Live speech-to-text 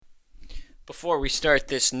Before we start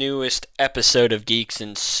this newest episode of Geeks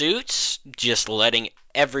in Suits, just letting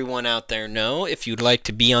everyone out there know if you'd like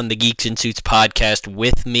to be on the Geeks in Suits podcast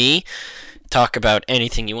with me, talk about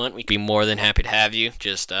anything you want, we'd be more than happy to have you.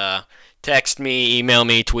 Just text me, email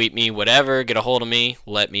me, tweet me, whatever, get a hold of me,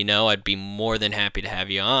 let me know. I'd be more than happy to have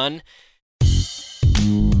you on.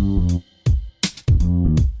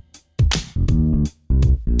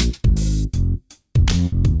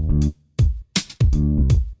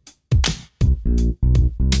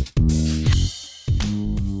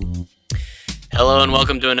 Hello and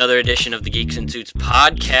welcome to another edition of the Geeks in Suits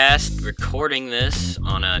podcast. Recording this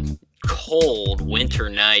on a cold winter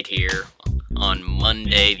night here on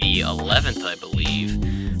Monday the 11th, I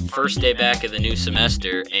believe. First day back of the new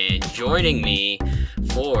semester, and joining me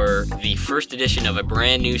for the first edition of a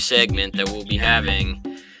brand new segment that we'll be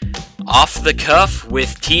having, Off the Cuff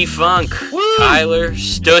with T-Funk, Tyler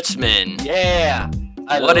Stutzman. Yeah.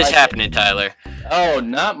 What is happening, Tyler? Oh,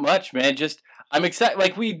 not much, man. I'm excited.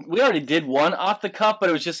 Like, we already did one off the cuff, but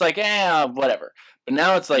it was just like, whatever. But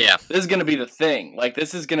now it's like, This is going to be the thing. Like,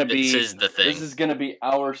 this is going to be... This is the thing. This is going to be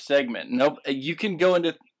our segment. Nope. You can go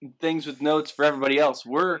into things with notes for everybody else.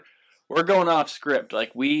 We're going off script.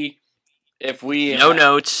 Like, if we... No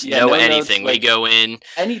notes, no anything. Notes, we go in...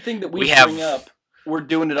 Anything that we bring up, we're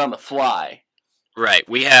doing it on the fly. Right.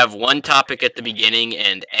 We have one topic at the beginning,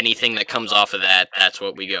 and anything that comes off of that, that's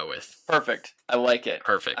what we go with. Perfect. I like it.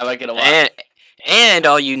 Perfect. I like it a lot. And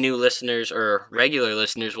all you new listeners or regular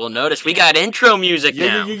listeners will notice we got intro music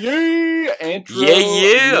now. Intro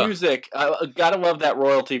music. Gotta love that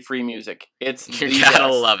royalty-free music. It's the You gotta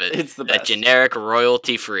best. love it. It's the that best. generic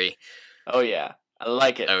royalty-free. Oh, yeah. I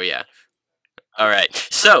like it. Oh, yeah. All right.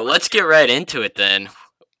 So, let's get right into it then.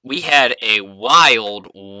 We had a wild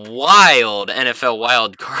NFL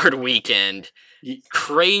wild card weekend.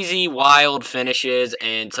 Crazy wild finishes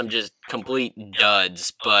and some just complete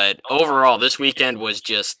duds. But overall, this weekend was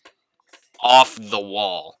just off the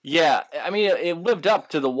wall. Yeah, I mean, it lived up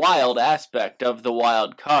to the wild aspect of the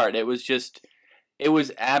wild card. It was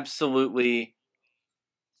absolutely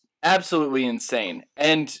insane.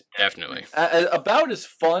 And definitely about as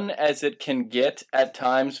fun as it can get at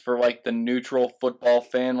times for, like, the neutral football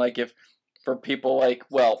fan. Like, if for people like,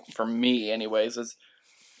 well, for me anyways, as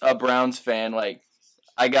a Browns fan, like,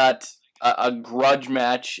 I got a grudge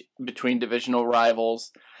match between divisional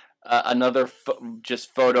rivals, another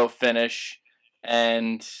just photo finish,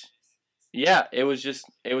 and yeah, it was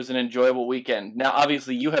an enjoyable weekend. Now,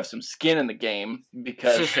 obviously, you have some skin in the game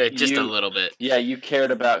because just a little bit. Yeah, you cared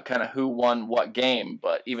about kind of who won what game,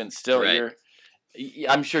 but even still, right.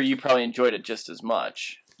 I'm sure you probably enjoyed it just as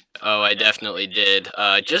much. Oh, I definitely did.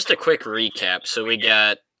 Just a quick recap. So we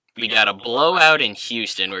got a blowout in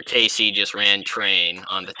Houston where KC just ran train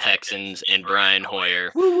on the Texans and Brian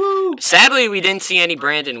Hoyer. Woo-woo. Sadly, we didn't see any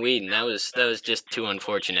Brandon Weeden. That was just too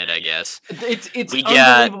unfortunate, I guess. It's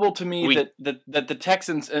unbelievable to me that the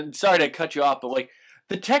Texans, and sorry to cut you off, but like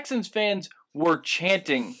the Texans fans were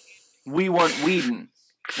chanting, "We want Weeden."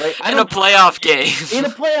 Like, in a playoff game. In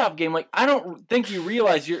a playoff game, like, I don't think you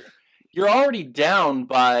realize you're already down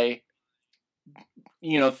by,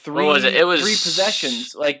 three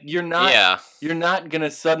possessions. Like, you're not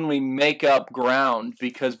gonna suddenly make up ground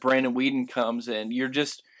because Brandon Weeden comes in. You're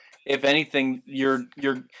just, if anything, you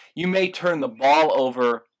may turn the ball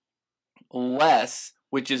over less,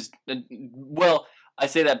 which is, well, I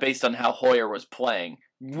say that based on how Hoyer was playing.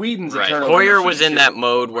 Weeden's a turnover Hoyer machine was in too. that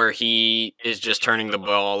mode where he is just turning the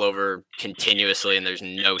ball over continuously and there's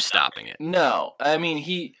no stopping it. No, I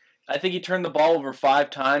mean, I think he turned the ball over 5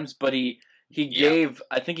 times, but I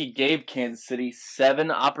think he gave Kansas City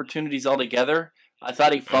 7 opportunities altogether. I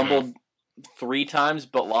thought he fumbled 3 times,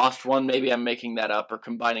 but lost 1. Maybe I'm making that up or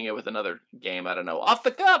combining it with another game. I don't know. Off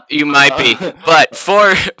the cuff. You might be. But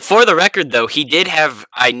for the record, though, he did have,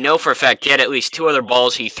 I know for a fact, he had at least 2 other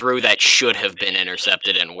balls he threw that should have been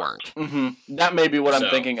intercepted and weren't. Mm-hmm. That may be what I'm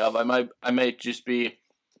thinking of. I may just be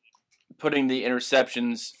putting the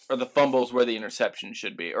interceptions or the fumbles where the interceptions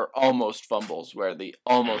should be, or almost fumbles where the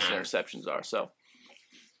almost interceptions are. So.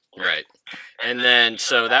 Right. And then,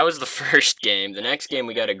 so that was the first game. The next game,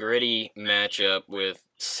 we got a gritty matchup with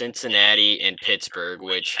Cincinnati and Pittsburgh,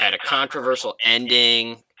 which had a controversial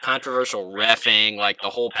ending, controversial reffing, like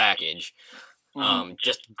the whole package.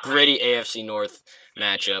 Just gritty AFC North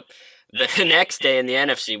matchup. The next day in the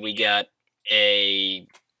NFC, we got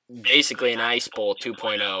basically an Ice Bowl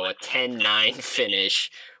 2.0, a 10-9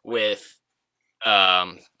 finish with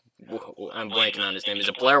I'm blanking on his name. Is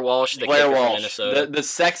it Blair Walsh, the kicker from Minnesota? The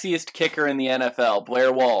sexiest kicker in the NFL,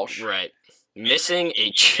 Blair Walsh. Right. Missing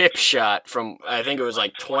a chip shot from, I think it was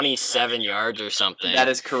like 27 yards or something. That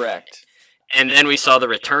is correct. And then we saw the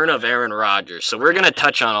return of Aaron Rodgers. So we're going to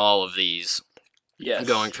touch on all of these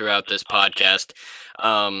going throughout this podcast.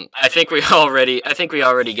 I think we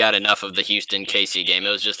already got enough of the Houston KC game. It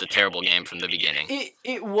was just a terrible game from the beginning.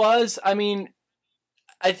 It was. I mean,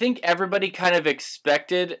 I think everybody kind of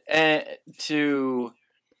expected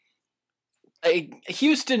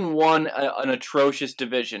Houston won an atrocious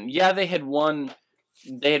division. Yeah, they had won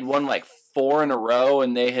like 4 in a row,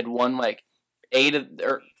 and they had won like 6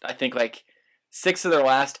 of their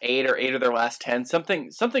last 8 or 8 of their last 10. Something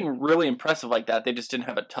really impressive like that. They just didn't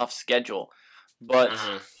have a tough schedule. But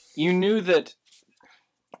you knew that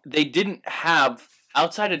they didn't have,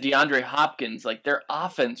 outside of DeAndre Hopkins, like their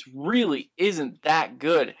offense really isn't that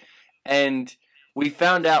good. And we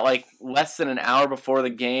found out like less than an hour before the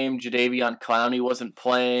game, Jadeveon Clowney wasn't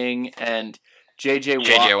playing, and J.J.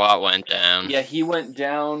 Watt went down. Yeah, he went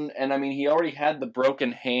down, and I mean, he already had the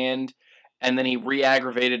broken hand, and then he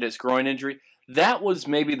re-aggravated his groin injury. That was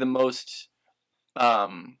maybe the most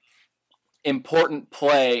important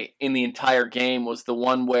play in the entire game, was the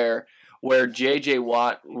one where J.J.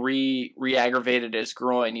 Watt re-aggravated his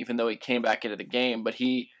groin, even though he came back into the game. But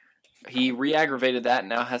he re-aggravated that and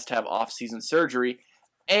now has to have off-season surgery.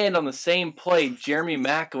 And on the same play, Jeremy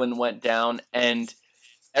Maclin went down, and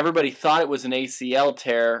everybody thought it was an ACL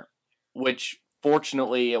tear, which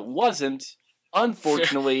fortunately it wasn't.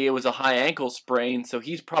 Unfortunately, it was a high ankle sprain, so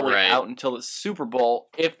he's probably out until the Super Bowl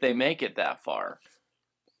if they make it that far.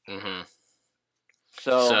 Mm-hmm.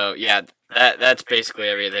 So yeah, that's basically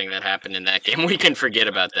everything that happened in that game. We can forget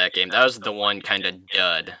about that game. That was the one kind of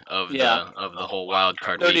dud of the whole wild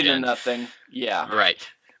card weekend. 30-0. Yeah. Right.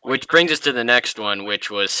 Which brings us to the next one, which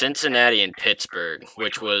was Cincinnati and Pittsburgh,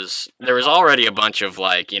 there was already a bunch of,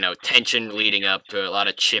 tension leading up to it, a lot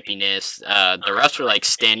of chippiness. The refs were,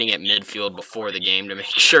 standing at midfield before the game to make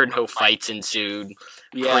sure no fights ensued,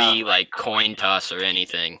 coin toss or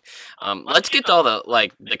anything. Let's get to all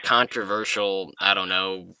the controversial,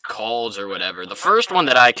 calls or whatever. The first one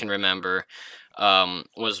that I can remember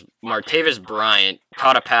was Martavis Bryant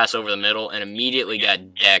caught a pass over the middle and immediately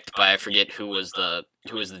got decked by, I forget who was the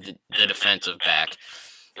defensive back.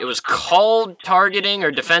 It was called targeting or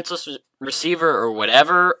defenseless receiver or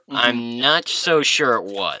whatever. Mm-hmm. I'm not so sure it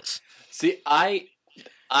was. See, I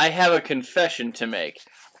have a confession to make.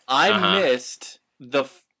 I missed the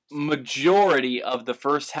majority of the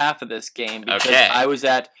first half of this game because I was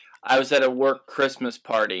at a work Christmas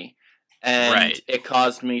party, and it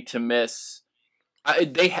caused me to miss.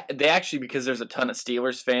 They actually, because there's a ton of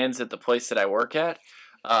Steelers fans at the place that I work at,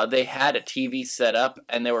 they had a TV set up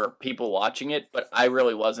and there were people watching it, but I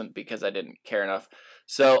really wasn't because I didn't care enough.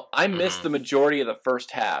 So I missed the majority of the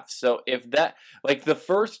first half. So if that, the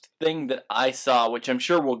first thing that I saw, which I'm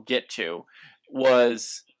sure we'll get to,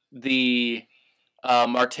 was the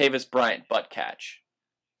Martavis Bryant butt catch.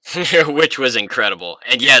 Which was incredible.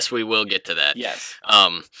 And yes, we will get to that. Yes.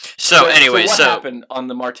 So what happened on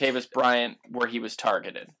the Martavis Bryant where he was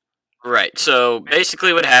targeted? Right. So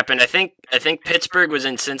basically what happened, I think Pittsburgh was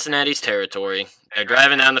in Cincinnati's territory. They're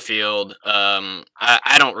driving down the field.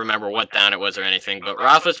 I don't remember what down it was or anything, but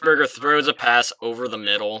Roethlisberger throws a pass over the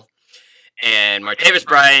middle, and Martavis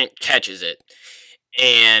Bryant catches it.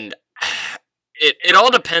 And it all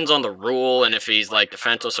depends on the rule and if he's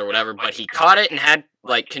defenseless or whatever, but he caught it and had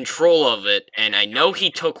control of it, and I know he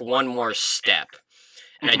took one more step.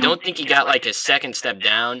 And I don't think he got his second step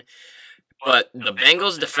down, but the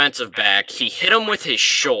Bengals defensive back, he hit him with his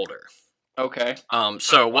shoulder. Okay.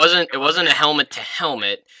 So it wasn't a helmet to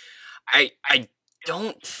helmet. I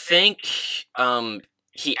don't think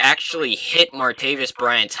he actually hit Martavis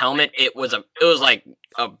Bryant's helmet. It was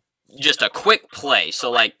just a quick play.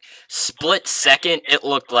 So split second, it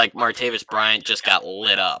looked like Martavis Bryant just got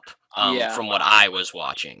lit up. From what I was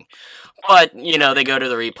watching. But, they go to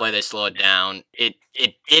the replay, they slow it down. It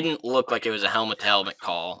didn't look like it was a helmet-to-helmet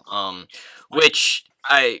call, which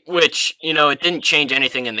it didn't change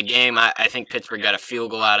anything in the game. I think Pittsburgh got a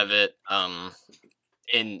field goal out of it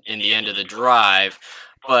in the end of the drive.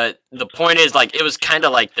 But the point is, it was kind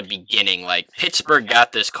of like the beginning. Pittsburgh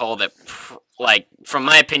got this call that, from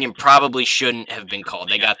my opinion, probably shouldn't have been called.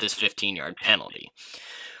 They got this 15-yard penalty.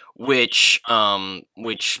 Which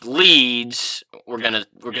leads, we're gonna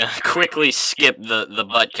quickly skip the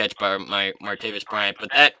butt catch by Martavis Bryant,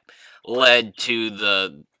 but that led to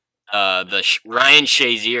the Ryan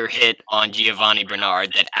Shazier hit on Giovanni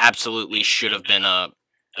Bernard that absolutely should have been a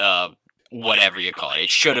whatever you call it. It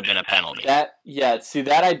should have been a penalty. That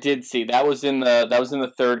I did see. That was in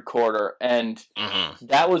the third quarter, and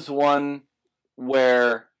that was one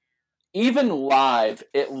where even live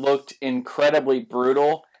it looked incredibly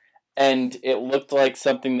brutal. and it looked like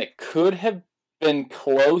something that could have been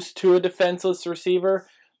close to a defenseless receiver,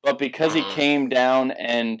 but because he came down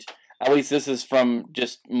and, at least this is from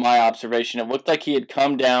just my observation, it looked like he had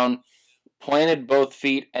come down, planted both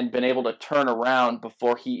feet, and been able to turn around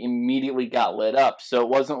before he immediately got lit up. So it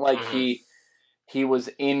wasn't like he was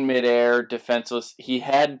in midair, defenseless. He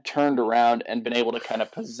had turned around and been able to kind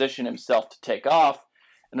of position himself to take off.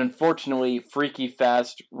 And unfortunately, freaky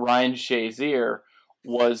fast Ryan Shazier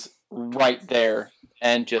was right there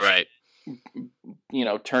and just,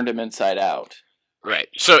 turned him inside out. Right.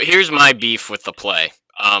 So here's my beef with the play.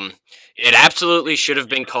 It absolutely should have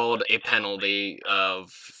been called a penalty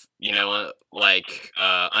of,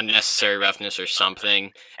 unnecessary roughness or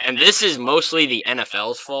something. And this is mostly the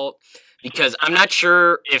NFL's fault. Because I'm not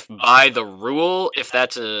sure if by the rule, if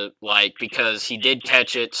that's because he did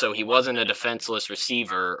catch it, so he wasn't a defenseless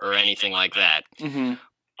receiver or anything like that. Mm-hmm.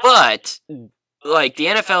 But, the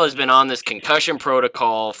NFL has been on this concussion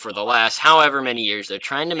protocol for the last however many years. They're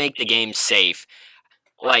trying to make the game safe.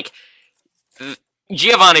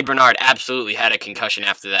 Giovanni Bernard absolutely had a concussion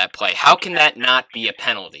after that play. How can that not be a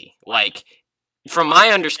penalty? From my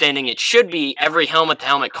understanding, it should be every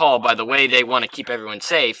helmet-to-helmet call by the way they want to keep everyone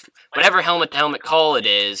safe. Whatever helmet-to-helmet call it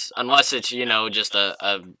is, unless it's, just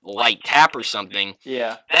a light tap or something,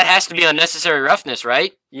 that has to be unnecessary roughness,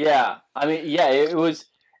 right? Yeah. I mean, it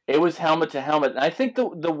was helmet-to-helmet. And I think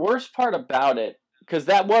the worst part about it, because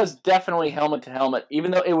that was definitely helmet-to-helmet, even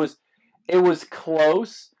though it was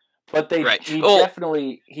close, but he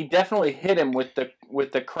definitely hit him with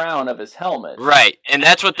the crown of his helmet. Right, and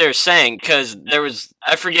that's what they're saying, because there was,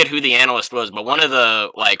 I forget who the analyst was, but one of the,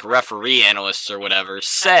 referee analysts or whatever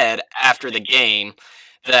said after the game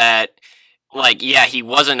that, he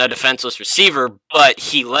wasn't a defenseless receiver, but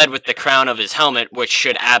he led with the crown of his helmet, which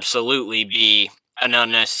should absolutely be an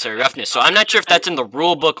unnecessary roughness. So I'm not sure if that's in the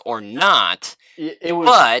rule book or not. It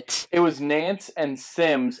was Nance and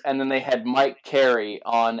Sims, and then they had Mike Carey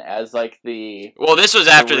on as the. Well, this was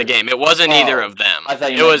after the game. It wasn't either of them. I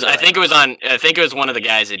think it was one of the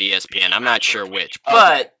guys at ESPN. I'm not sure which,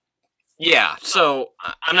 but yeah. So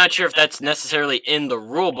I'm not sure if that's necessarily in the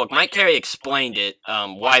rule book. Mike Carey explained it,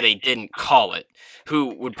 why they didn't call it.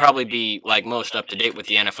 Who would probably be most up to date with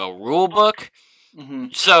the NFL rule book. Mm-hmm.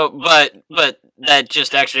 So, but that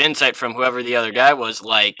just extra insight from whoever the other guy was,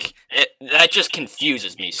 that just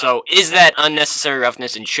confuses me. So, is that unnecessary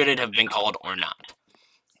roughness, and should it have been called or not?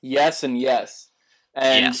 Yes and yes.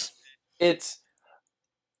 And yes.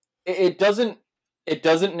 It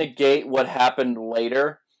doesn't negate what happened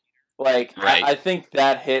later. Right. I think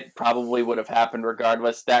that hit probably would have happened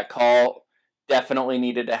regardless. That call definitely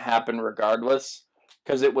needed to happen regardless,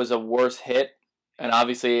 because it was a worse hit. And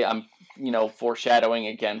obviously, I'm, foreshadowing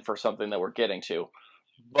again for something that we're getting to.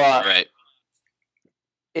 But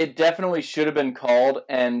it definitely should have been called,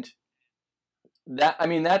 and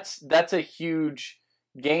that's a huge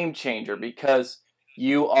game changer, because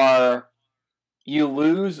you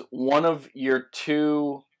lose one of your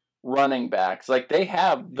two running backs. The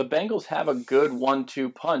Bengals have a good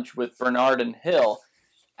 1-2 punch with Bernard and Hill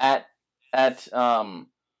at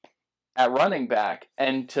running back,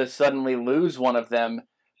 and to suddenly lose one of them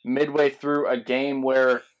midway through a game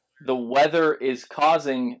where the weather is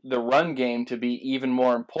causing the run game to be even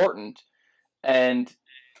more important. And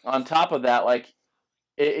on top of that,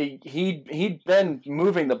 he'd been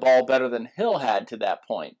moving the ball better than Hill had to that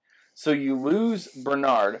point. So you lose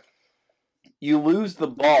Bernard, you lose the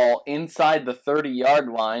ball inside the 30-yard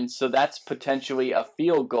line, so that's potentially a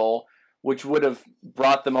field goal, which would have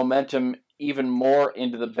brought the momentum even more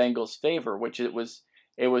into the Bengals' favor, which it was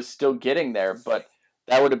still getting there, but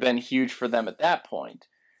that would have been huge for them at that point.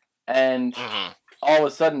 And all of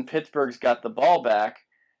a sudden, Pittsburgh's got the ball back,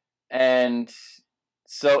 and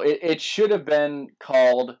so it should have been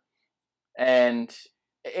called. And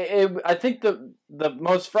I think the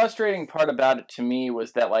most frustrating part about it to me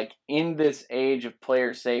was that, in this age of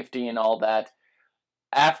player safety and all that,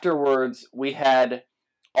 afterwards we had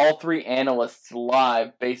all three analysts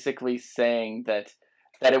live basically saying that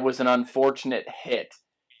it was an unfortunate hit,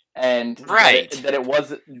 and that it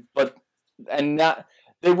wasn't,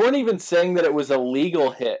 they weren't even saying that it was a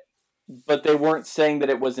legal hit, but they weren't saying that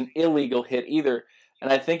it was an illegal hit either.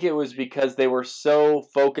 And I think it was because they were so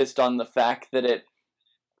focused on the fact that it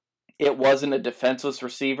wasn't a defenseless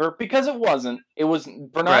receiver, because it wasn't.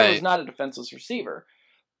 Bernard was not a defenseless receiver,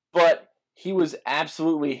 but he was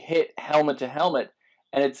absolutely hit helmet to helmet.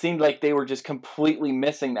 And it seemed like they were just completely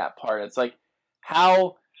missing that part. It's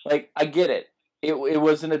how, I get it. It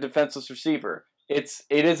wasn't a defenseless receiver. It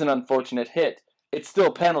is an unfortunate hit. It's still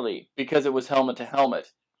a penalty because it was helmet to helmet.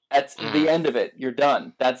 That's the end of it. You're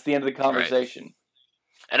done. That's the end of the conversation. Right.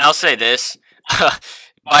 And I'll say this.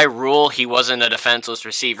 By rule, he wasn't a defenseless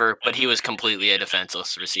receiver, but he was completely a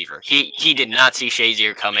defenseless receiver. He did not see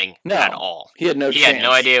Shazier coming at all. He had no chance. He had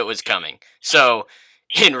no idea it was coming. So,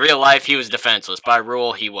 in real life, he was defenseless. By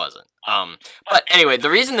rule, he wasn't. But anyway,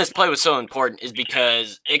 the reason this play was so important is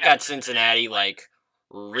because it got Cincinnati, like,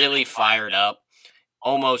 really fired up,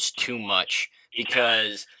 almost too much,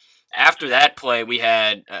 because after that play, we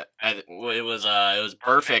had it was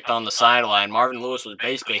Perfect on the sideline. Marvin Lewis was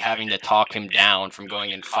basically having to talk him down from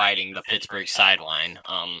going and fighting the Pittsburgh sideline,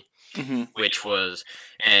 which was,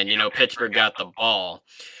 and Pittsburgh got the ball,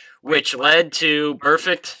 which led to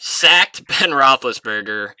Perfect sacked Ben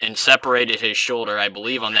Roethlisberger and separated his shoulder, I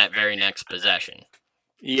believe, on that very next possession.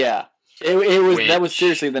 Yeah, that was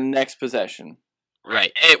seriously the next possession.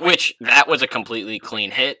 Right, that was a completely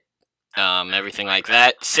clean hit. Everything like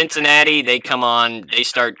that. Cincinnati, they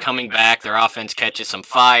start coming back. Their offense catches some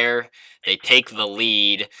fire. They take the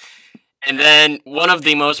lead. And then one of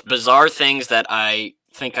the most bizarre things that I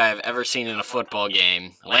think I've ever seen in a football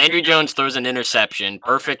game, Landry Jones throws an interception.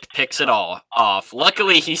 Perfect picks it all off.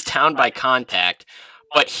 Luckily, he's down by contact,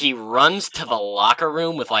 but he runs to the locker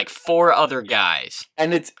room with like 4 other guys.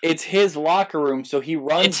 And it's his locker room, so he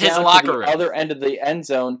runs down to the other end of the end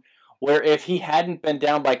zone, where if he hadn't been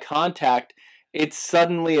down by contact, it's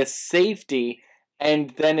suddenly a safety,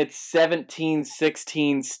 and then it's 17-16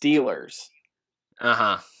 Steelers.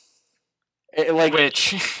 Uh-huh.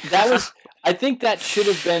 I think that should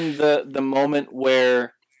have been the moment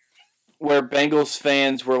where Bengals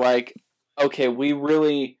fans were like, okay, we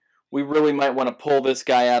really might want to pull this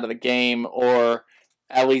guy out of the game, or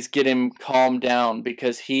at least get him calmed down,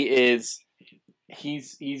 because he's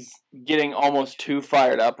getting almost too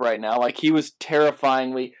fired up right now. Like, he was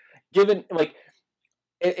terrifyingly given. Like,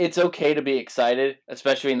 it's okay to be excited,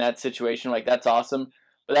 especially in that situation. Like, that's awesome.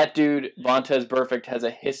 But that dude, Vontaze Burfict, has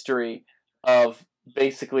a history of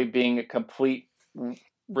basically being a complete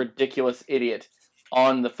ridiculous idiot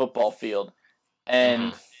on the football field,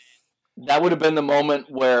 and that would have been the moment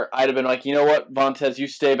where I'd have been like, you know what, Vontaze, you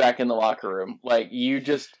stay back in the locker room. Like, you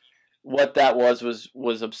just. What that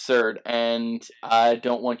was absurd, and I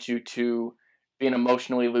don't want you to be an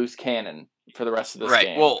emotionally loose cannon for the rest of this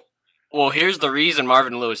game. Right. Well, here's the reason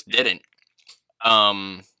Marvin Lewis didn't.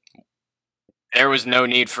 There was no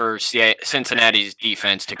need for Cincinnati's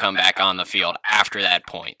defense to come back on the field after that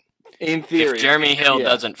point. In theory. If Jeremy Hill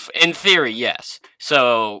doesn't... In theory, yes.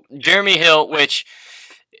 So, Jeremy Hill, which...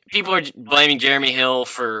 People are blaming Jeremy Hill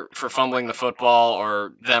for fumbling the football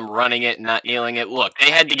or them running it and not kneeling it. Look,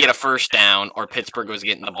 they had to get a first down or Pittsburgh was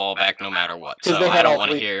getting the ball back no matter what. So I don't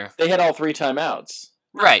want to hear... They had all 3 timeouts.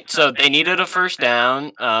 Right, so they needed a first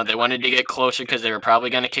down. They wanted to get closer because they were probably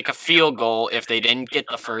going to kick a field goal if they didn't get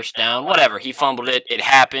the first down. Whatever, he fumbled it. It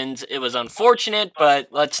happens. It was unfortunate, but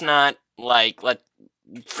let's not,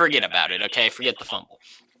 forget about it, okay? Forget the fumble.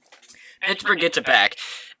 Pittsburgh gets it back.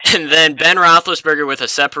 And then Ben Roethlisberger with a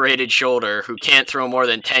separated shoulder, who can't throw more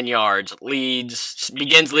than 10 yards,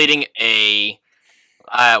 begins leading a,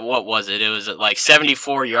 what was it? It was a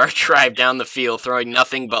 74-yard drive down the field, throwing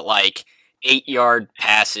nothing but 8-yard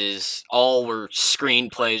passes. All were screen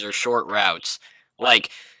plays or short routes.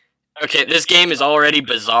 Okay, this game is already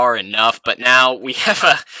bizarre enough, but now we have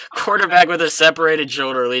a quarterback with a separated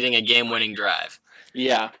shoulder leading a game-winning drive.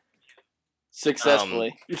 Yeah.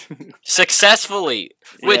 Successfully.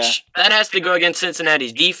 Which, that has to go against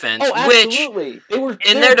Cincinnati's defense. Oh, absolutely. Which, they were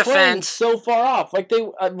in their defense, so far off.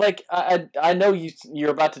 I know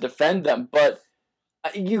you're about to defend them, but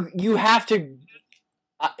you have to.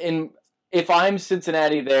 If I'm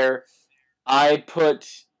Cincinnati, there, I put.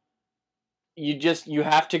 You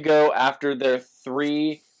have to go after their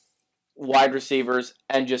 3 wide receivers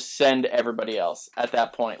and just send everybody else at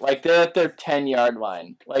that point. They're at their 10-yard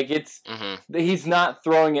line. He's not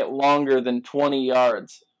throwing it longer than 20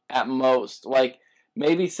 yards at most.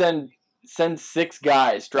 Maybe send 6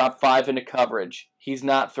 guys, drop 5 into coverage. He's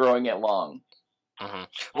not throwing it long.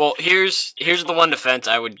 Well, here's the one defense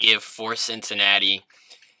I would give for Cincinnati.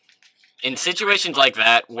 In situations like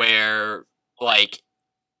that where,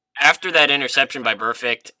 after that interception by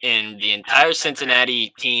Burfict, in the entire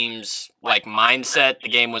Cincinnati team's mindset, the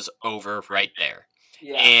game was over right there.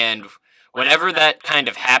 Yeah. And whenever that kind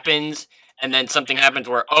of happens, and then something happens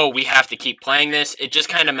where, we have to keep playing this, it just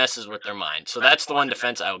kind of messes with their mind. So that's the one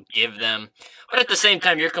defense I would give them. But at the same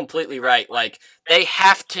time, you're completely right. They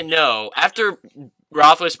have to know, after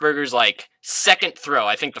Roethlisberger's, like, second throw.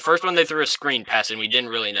 I think the first one they threw a screen pass, and we didn't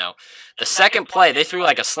really know. The second play, they threw,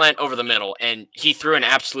 like, a slant over the middle, and he threw an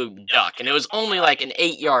absolute duck. And it was only, like, an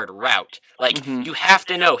 8-yard route. Like, you have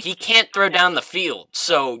to know, he can't throw down the field,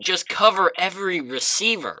 so just cover every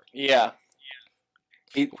receiver. Yeah.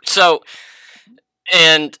 So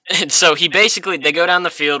he basically, they go down the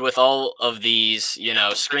field with all of these,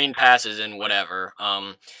 screen passes and whatever.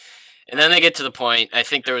 And then they get to the point, I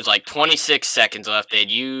think there was like 26 seconds left.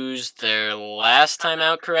 They'd used their last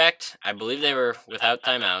timeout, correct? I believe they were without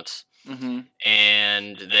timeouts.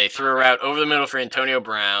 And they threw a route over the middle for Antonio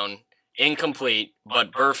Brown. Incomplete,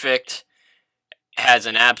 but Burfict has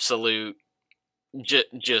an absolute,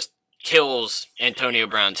 just kills Antonio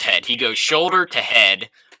Brown's head. He goes shoulder to head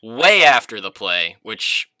way after the play,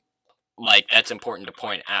 which, like, that's important to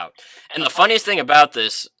point out. And the funniest thing about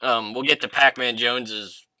this, we'll get to Pac-Man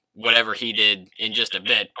Jones's whatever he did in just a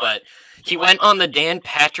bit, but he went on the Dan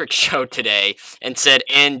Patrick show today and said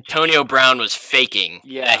Antonio Brown was faking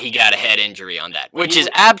that he got a head injury on that, which is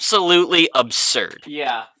absolutely absurd.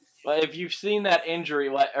 Yeah, but if you've seen that injury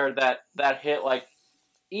or that hit, like,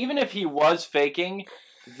 even if he was faking,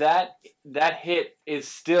 that hit is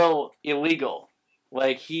still illegal.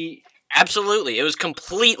 Like, he... Absolutely. It was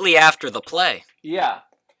completely after the play. Yeah.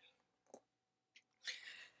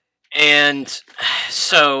 And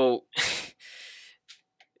so,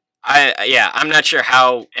 I'm not sure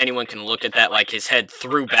how anyone can look at that, like, his head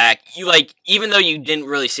threw back. Even though you didn't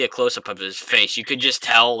really see a close-up of his face, you could just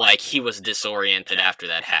tell, like, he was disoriented after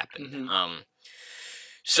that happened.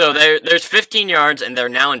 So there's 15 yards, and they're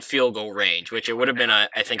now in field goal range, which it would have been, I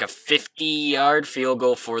think, a 50-yard field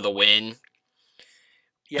goal for the win.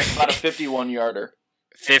 Yeah, about a 51-yarder.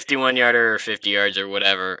 51-yarder or 50 yards or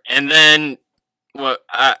whatever. And then... Well,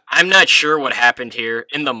 I'm not sure what happened here.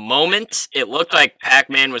 In the moment, it looked like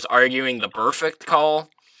Pac-Man was arguing the Burfict call,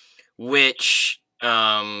 which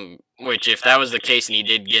if that was the case and he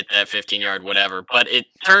did get that 15-yard whatever, but it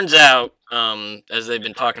turns out, as they've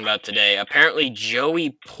been talking about today, apparently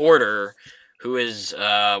Joey Porter, who is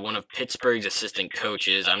one of Pittsburgh's assistant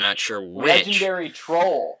coaches, I'm not sure which. Legendary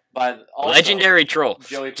troll. Legendary troll.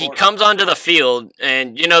 He comes onto the field,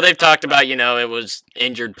 and, they've talked about, it was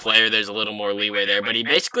injured player, there's a little more leeway there, but he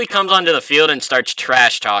basically comes onto the field and starts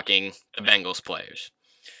trash-talking the Bengals players.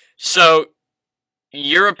 So,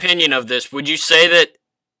 your opinion of this, would you say that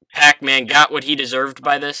Pac-Man got what he deserved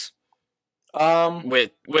by this?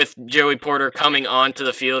 With Joey Porter coming onto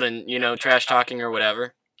the field and, trash-talking or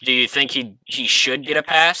whatever? Do you think he should get a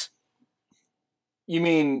pass? You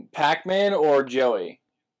mean Pac-Man or Joey?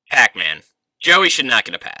 Pac-Man. Joey should not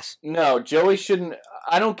get a pass. No, Joey shouldn't.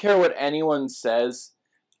 I don't care what anyone says.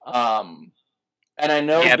 And I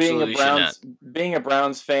know being a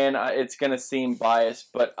Browns fan, it's going to seem biased,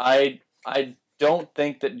 but I don't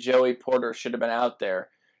think that Joey Porter should have been out there,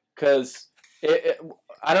 because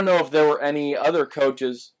I don't know if there were any other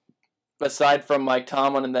coaches aside from Mike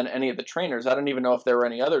Tomlin and then any of the trainers. I don't even know if there were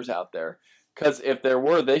any others out there, because if there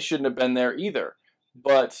were, they shouldn't have been there either.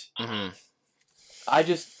 But I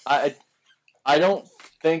don't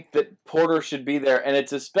think that Porter should be there, and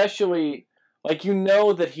it's especially, like,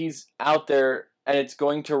 that he's out there and it's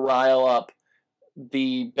going to rile up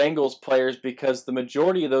the Bengals players, because the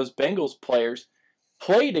majority of those Bengals players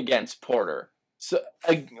played against Porter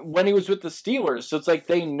when he was with the Steelers. So it's like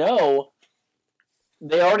they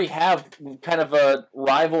already have kind of a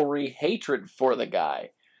rivalry hatred for the guy.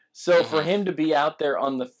 So for him to be out there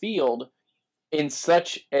on the field in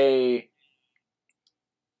such I'm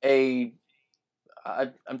trying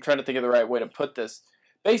to think of the right way to put this.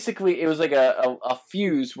 Basically, it was like a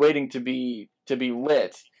fuse waiting to be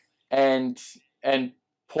lit, and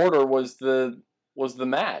Porter was the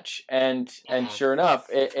match, and sure enough,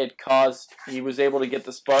 it caused, he was able to get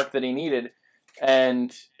the spark that he needed,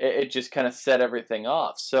 and it just kind of set everything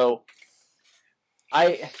off. So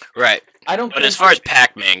I don't. But as far as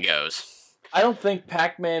Pac-Man goes, I don't think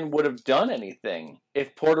Pac-Man would have done anything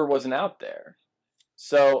if Porter wasn't out there.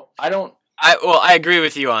 So I don't. I agree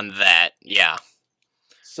with you on that. Yeah.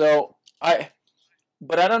 So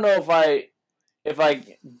but I don't know if I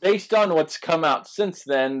based on what's come out since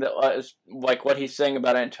then, like what he's saying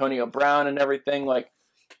about Antonio Brown and everything, like,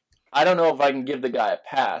 I don't know if I can give the guy a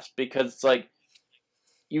pass, because it's like,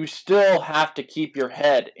 you still have to keep your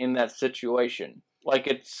head in that situation. Like,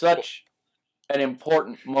 it's such an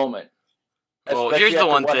important moment. Well, here's the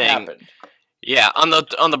one thing. Happened. Yeah, on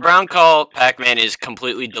the Brown call, Pac-Man is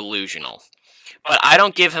completely delusional. But I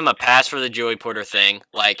don't give him a pass for the Joey Porter thing.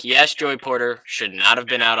 Like, yes, Joey Porter should not have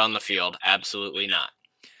been out on the field. Absolutely not.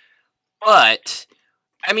 But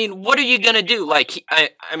I mean, what are you going to do? Like,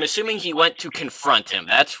 I'm assuming he went to confront him.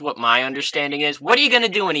 That's what my understanding is. What are you going to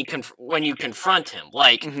do when you confront him?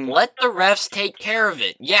 Like, let the refs take care of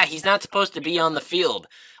it. Yeah, he's not supposed to be on the field.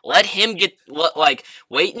 Let him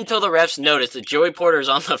wait until the refs notice that Joey Porter's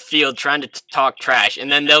on the field trying to talk trash,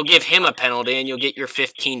 and then they'll give him a penalty and you'll get your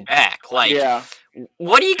 15 back. Like,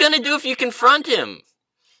 what are you going to do if you confront him?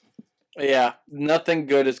 Yeah, nothing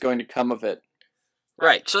good is going to come of it.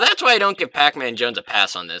 Right, so that's why I don't give Pac-Man Jones a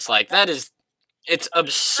pass on this. Like, it's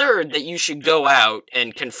absurd that you should go out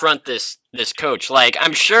and confront this coach. Like,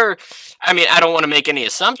 I'm sure, I mean, I don't want to make any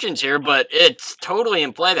assumptions here, but it's totally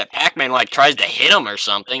in play that Pac-Man, like, tries to hit him or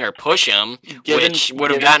something, or push him, which would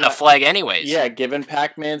have gotten a flag anyways. Yeah, given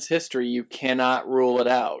Pac-Man's history, you cannot rule it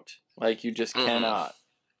out. Like, you just cannot.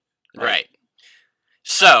 Right.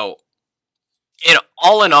 So,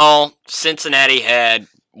 all in all, Cincinnati had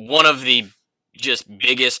one of the just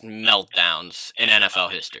biggest meltdowns in NFL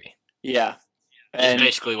history. Yeah. That's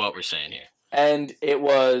basically what we're saying here. And it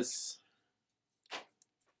was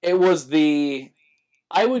I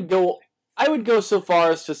would go so far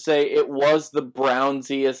as to say it was the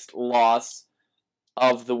Brownsiest loss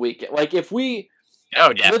of the weekend. Like, if we...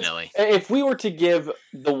 Oh, definitely. If we were to give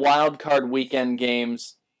the wild card weekend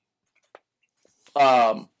games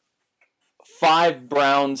 5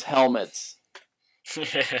 Browns helmets,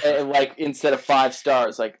 like, instead of 5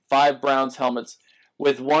 stars, like 5 Browns helmets,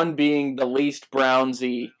 with 1 being the least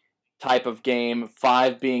Brownsy type of game,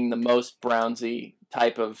 5 being the most Brownsy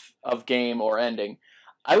type of game or ending,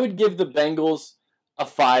 I would give the Bengals a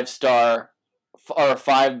 5-star or a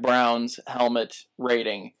 5 Browns helmet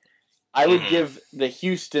rating. I would give the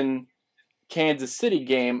Houston-Kansas City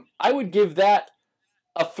game, I would give that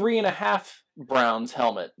a 3.5 Browns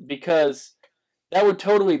helmet, because that would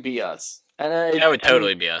totally be us. And that would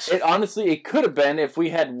totally be us. It could have been if we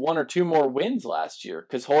had 1 or 2 more wins last year,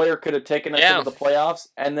 because Hoyer could have taken us into the playoffs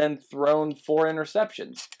and then thrown 4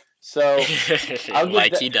 interceptions. So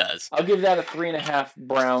he does. I'll give that a 3.5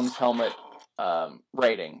 Browns helmet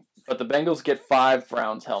rating. But the Bengals get 5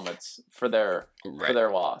 Browns helmets for their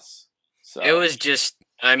loss. So it was just,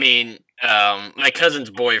 I mean, my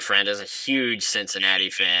cousin's boyfriend is a huge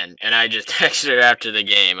Cincinnati fan, and I just texted her after the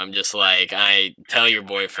game. I'm just like, I tell your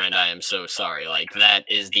boyfriend I am so sorry. Like, that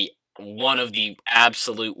is one of the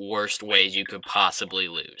absolute worst ways you could possibly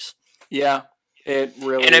lose. Yeah, it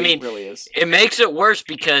really is. It makes it worse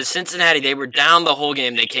because Cincinnati, they were down the whole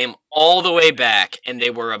game. They came all the way back, and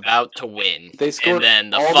they were about to win. They scored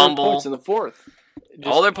and then all their points in the fourth.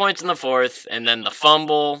 All their points in the fourth, and then the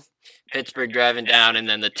fumble, Pittsburgh driving down, and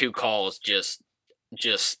then the 2 calls just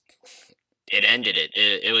it ended it.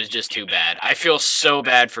 It was just too bad. I feel so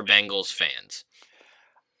bad for Bengals fans.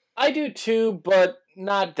 I do too, but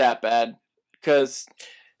not that bad, because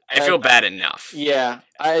I feel bad enough. Yeah,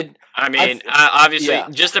 obviously,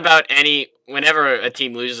 just about whenever a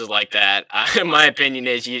team loses like that, my opinion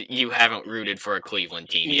is you haven't rooted for a Cleveland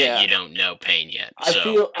team yet. You don't know pain yet. I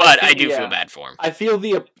do feel bad for them. I feel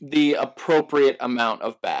the appropriate amount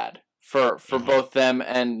of bad for both them,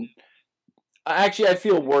 and actually I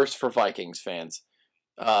feel worse for Vikings fans.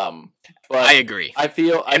 But I agree. I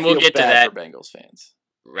feel we'll get bad to that for Bengals fans.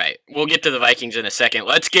 Right. We'll get to the Vikings in a second.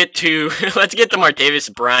 Let's get to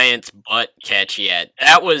Martavis Bryant's butt catch yet.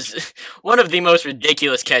 That was one of the most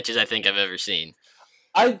ridiculous catches I think I've ever seen.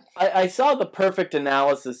 I saw the perfect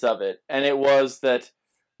analysis of it, and it was that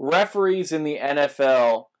referees in the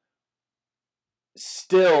NFL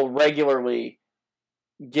still regularly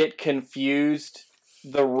get confused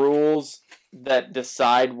the rules that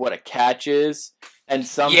decide what a catch is, and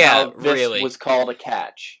somehow this was called a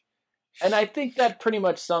catch. And I think that pretty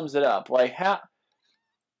much sums it up. Like,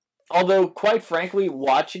 although, quite frankly,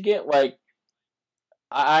 watching it, like,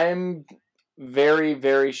 I'm very,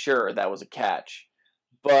 very sure that was a catch.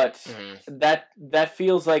 But that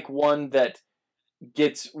feels like one that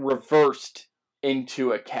gets reversed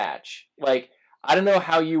into a catch. Like, I don't know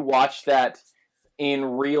how you watch that in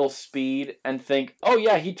real speed and think, oh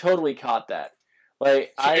yeah, he totally caught that.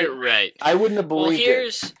 Like, I wouldn't have believed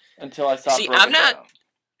it until I saw it.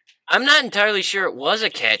 I'm not entirely sure it was a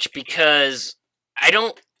catch, because I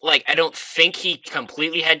don't think he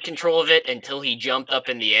completely had control of it until he jumped up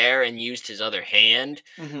in the air and used his other hand.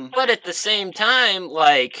 But at the same time,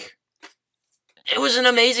 like, it was an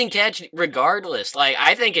amazing catch regardless. Like,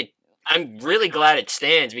 I'm really glad it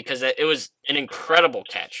stands, because it was an incredible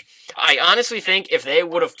catch. I honestly think if they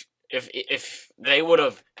would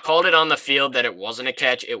have called it on the field that it wasn't a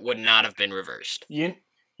catch, it would not have been reversed. You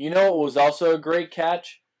know what was also a great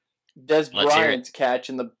catch? Des Bryant's catch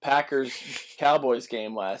in the Packers-Cowboys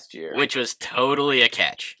game last year. Which was totally a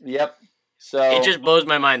catch. Yep. So it just blows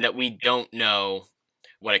my mind that we don't know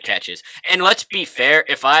what a catch is. And let's be fair,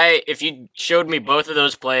 if you showed me both of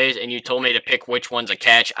those plays and you told me to pick which one's a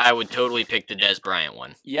catch, I would totally pick the Dez Bryant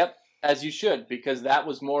one. Yep, as you should, because that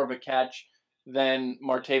was more of a catch than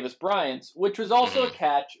Martavis Bryant's, which was also a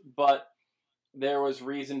catch, but there was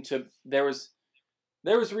reason to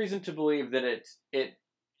believe that it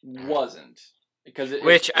wasn't, because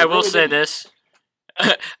I will say this.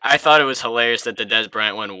 I thought it was hilarious that the Dez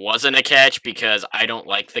Bryant one wasn't a catch because I don't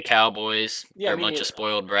like the Cowboys. They're a bunch of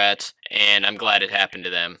spoiled brats, and I'm glad it happened to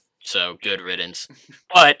them. So, good riddance.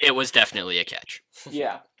 But it was definitely a catch.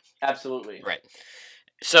 Yeah, absolutely. Right.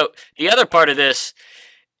 So, the other part of this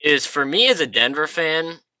is, for me as a Denver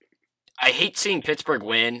fan, I hate seeing Pittsburgh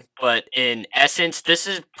win, but in essence, this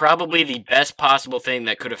is probably the best possible thing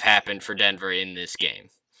that could have happened for Denver in this game.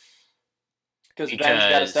 Because Ben's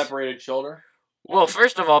got a separated shoulder? Well,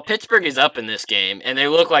 first of all, Pittsburgh is up in this game, and they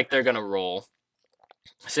look like they're going to roll.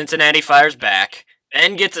 Cincinnati fires back.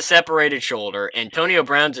 Ben gets a separated shoulder. Antonio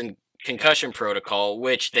Brown's in concussion protocol,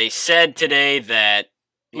 which they said today that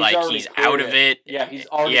he's out of it. Yeah, he's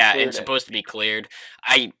already cleared and supposed to be cleared.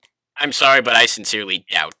 I'm sorry, but I sincerely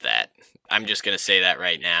doubt that. I'm just going to say that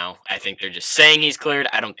right now. I think they're just saying he's cleared.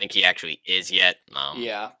 I don't think he actually is yet.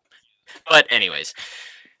 Yeah. But anyways.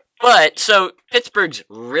 So Pittsburgh's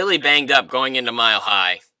really banged up going into Mile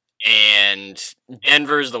High, and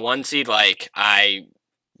Denver's the 1 seed. I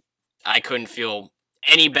couldn't feel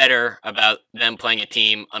any better about them playing a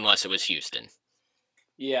team unless it was Houston.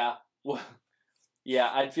 Yeah. Well,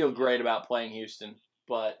 yeah, I'd feel great about playing Houston,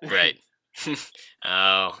 but... Right.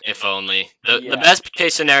 Oh, if only. The best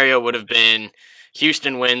case scenario would have been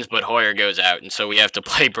Houston wins, but Hoyer goes out, and so we have to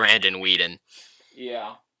play Brandon Weeden.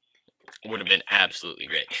 Yeah. Would have been absolutely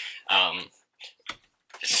great.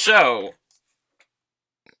 So,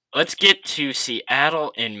 let's get to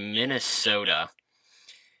Seattle and Minnesota.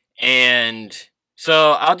 And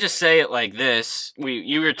so I'll just say it like this.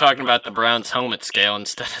 You were talking about the Browns helmet scale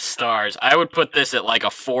instead of stars. I would put this at like a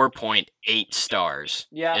 4.8 stars.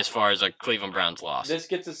 Yeah. As far as a Cleveland Browns loss. This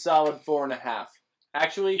gets a solid 4.5.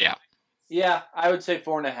 Actually, yeah, I would say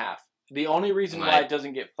 4.5. The only reason why it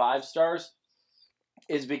doesn't get 5 stars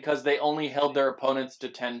is because they only held their opponents to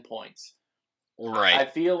 10 points. Right. I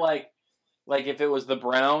feel like if it was the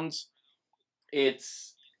Browns,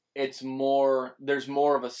 it's more, there's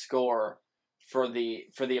more of a score for the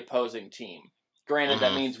opposing team. Granted,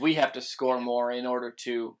 that means we have to score more in order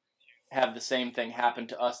to have the same thing happen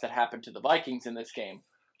to us that happened to the Vikings in this game.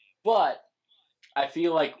 But I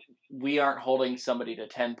feel like we aren't holding somebody to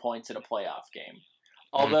 10 points in a playoff game.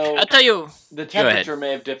 Although I'll tell you, the temperature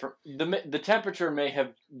may have different. The temperature may have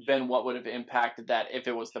been what would have impacted that if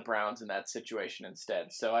it was the Browns in that situation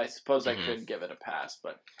instead. So I suppose I could give it a pass,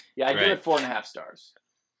 but yeah, I give it 4.5 stars.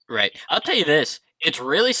 Right. I'll tell you this: it's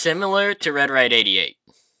really similar to Red Ride 88.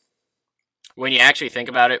 When you actually think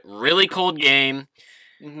about it, really cold game.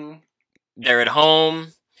 Mm-hmm. They're at home,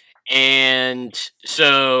 and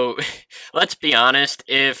so let's be honest.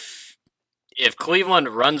 If Cleveland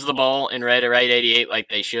runs the ball in Red Ride 88 like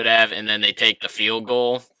they should have, and then they take the field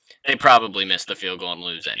goal, they probably miss the field goal and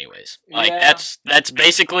lose anyways. That's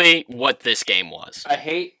basically what this game was. I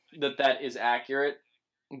hate that is accurate,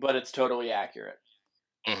 but it's totally accurate.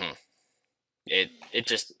 Mm-hmm. It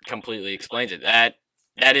just completely explains it. That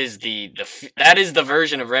is the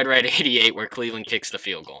version of Red Ride 88 where Cleveland kicks the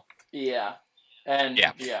field goal. Yeah. And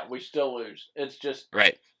we still lose. It's just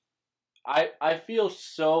right. I feel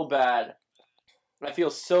so bad. I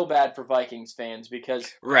feel so bad for Vikings fans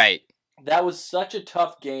because that was such a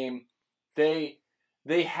tough game. They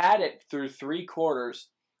had it through 3 quarters,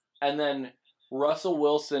 and then Russell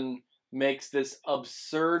Wilson makes this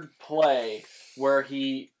absurd play where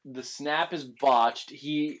the snap is botched.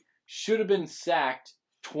 He should have been sacked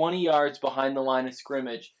 20 yards behind the line of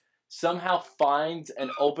scrimmage, somehow finds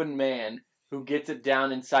an open man who gets it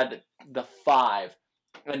down inside the 5,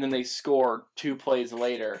 and then they score 2 plays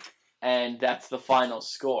later. And that's the final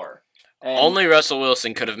score. And only Russell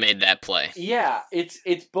Wilson could have made that play. Yeah, it's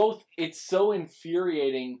so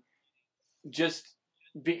infuriating.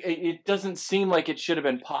 It doesn't seem like it should have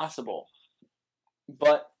been possible.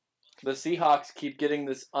 But the Seahawks keep getting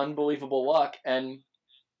this unbelievable luck, and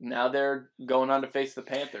now they're going on to face the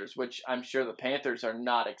Panthers, which I'm sure the Panthers are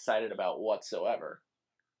not excited about whatsoever.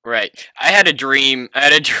 Right. I had a dream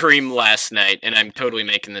last night, and I'm totally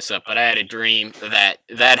making this up, but I had a dream that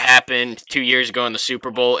happened 2 years ago in the Super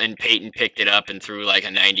Bowl, and Peyton picked it up and threw like a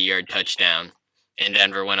 90-yard touchdown, and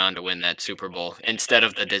Denver went on to win that Super Bowl instead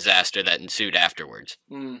of the disaster that ensued afterwards.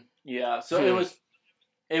 Yeah, so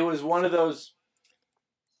it was one of those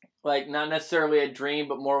like not necessarily a dream,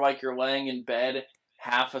 but more like you're laying in bed,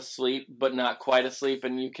 half asleep, but not quite asleep,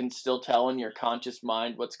 and you can still tell in your conscious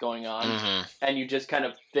mind what's going on, and you just kind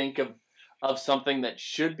of think of something that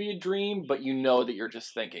should be a dream, but you know that you're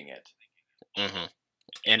just thinking it.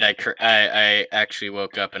 And I actually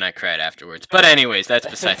woke up and I cried afterwards. But anyways, that's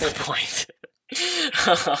beside the point.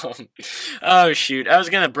 Oh shoot, I was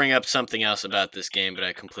gonna bring up something else about this game, but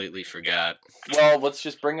I completely forgot. Well, let's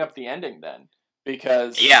just bring up the ending then,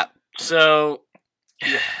 because so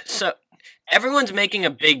everyone's making a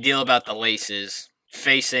big deal about the laces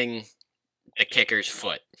facing the kicker's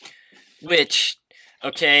foot, which,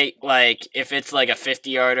 okay, like if it's like a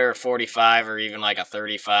 50-yarder or 45 or even like a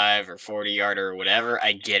 35 or 40-yarder or whatever,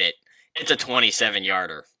 I get it. It's a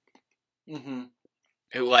 27-yarder.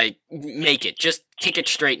 Who, like, make it. Just kick it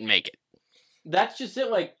straight and make it. That's just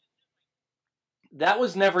it. Like, that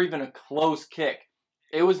was never even a close kick.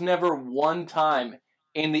 It was never one time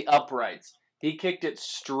in the uprights. He kicked it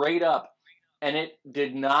straight up, and it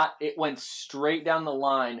went straight down the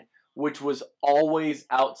line, which was always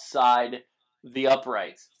outside the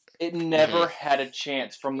uprights. It never had a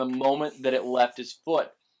chance from the moment that it left his foot.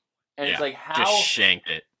 And it's like, how... just shanked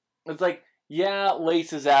it. It's like, yeah,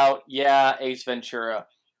 laces out. Yeah, Ace Ventura.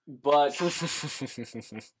 But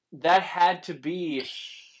that had to be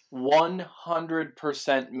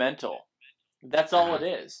 100% mental. That's all it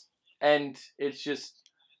is. And it's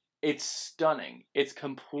stunning. It's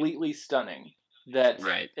completely stunning that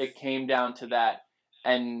it came down to that,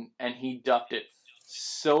 and he duffed it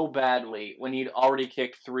so badly when he'd already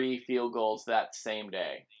kicked 3 field goals that same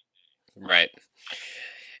day. Right.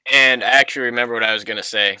 And I actually remember what I was going to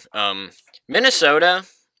say. Minnesota,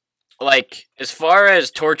 like, as far as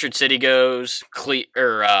Tortured City goes,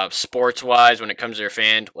 sports-wise, when it comes to their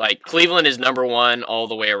fan, like, Cleveland is number 1 all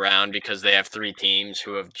the way around because they have 3 teams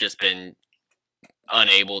who have just been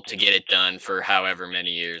unable to get it done for however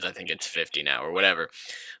many years. I think it's 50 now or whatever.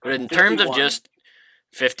 But in 51. Terms of just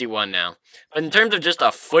 51 now. But in terms of just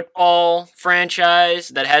a football franchise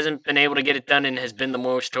that hasn't been able to get it done and has been the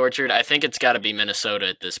most tortured, I think it's got to be Minnesota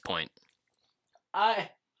at this point. I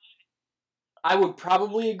would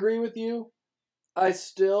probably agree with you. I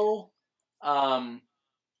still feel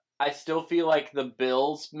like the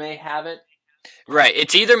Bills may have it. Right.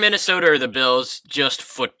 It's either Minnesota or the Bills, just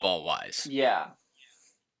football-wise. Yeah.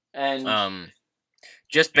 And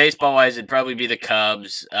just baseball-wise, it'd probably be the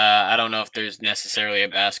Cubs. I don't know if there's necessarily a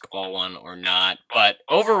basketball one or not. But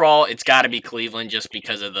overall, it's got to be Cleveland just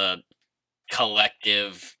because of the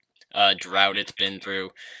collective drought it's been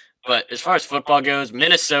through. But as far as football goes,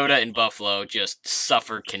 Minnesota and Buffalo just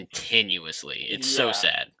suffer continuously. It's so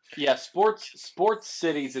sad. Yeah, sports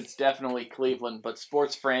cities, it's definitely Cleveland. But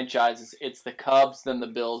sports franchises, it's the Cubs, then the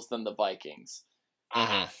Bills, then the Vikings.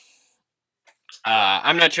 I'm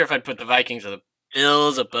not sure if I'd put the Vikings or the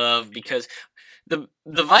Bills above, because the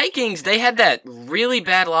Vikings, they had that really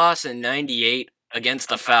bad loss in '98 against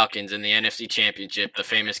the Falcons in the NFC Championship, the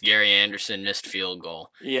famous Gary Anderson missed field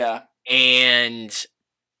goal. Yeah. And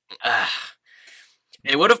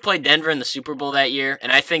they would have played Denver in the Super Bowl that year,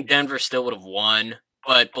 and I think Denver still would have won,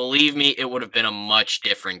 but believe me, it would have been a much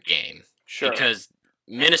different game. Sure. Because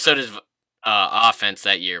Minnesota's offense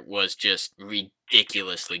that year was just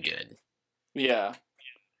ridiculously good. Yeah.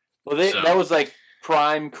 Well, that was like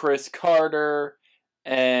prime Chris Carter,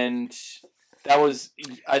 and that was,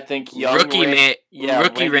 I think, young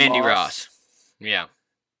rookie Randy Ross. Yeah.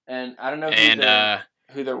 And I don't know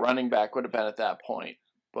who their running back would have been at that point,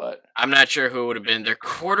 but I'm not sure who it would have been. Their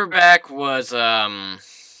quarterback was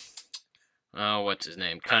what's his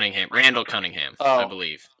name? Randall Cunningham, I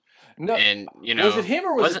believe. No, and was it him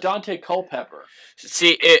or was it Dante Culpepper?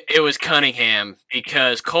 See, it was Cunningham,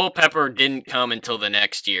 because Culpepper didn't come until the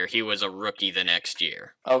next year. He was a rookie the next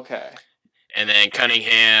year. Okay. And then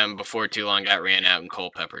Cunningham, before too long, got ran out, and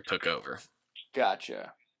Culpepper took over.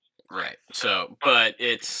 Gotcha. Right. So, but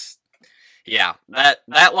it's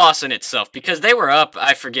that loss in itself, because they were up.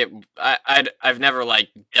 I forget. I've never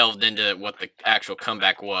delved into what the actual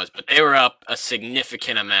comeback was, but they were up a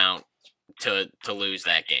significant amount to lose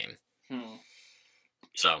that game.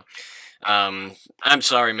 So, I'm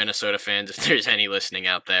sorry, Minnesota fans, if there's any listening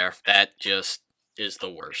out there. That just is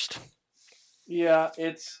the worst. Yeah,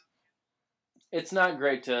 it's not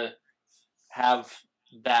great to have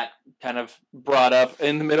that kind of brought up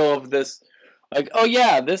in the middle of this. Like, oh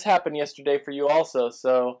yeah, this happened yesterday for you also,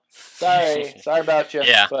 so sorry about you.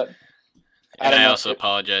 Yeah. But I also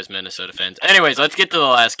apologize, Minnesota fans. Anyways, let's get to the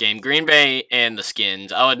last game. Green Bay and the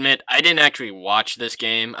Skins. I'll admit, I didn't actually watch this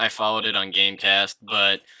game. I followed it on Gamecast,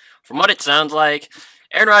 but from what it sounds like,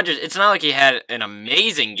 Aaron Rodgers, it's not like he had an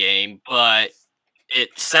amazing game, but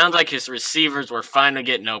it sounds like his receivers were finally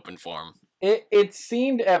getting open for him. It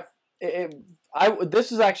seemed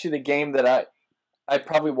this was actually the game that I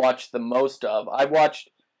probably watched the most of. I watched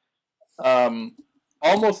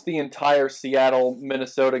almost the entire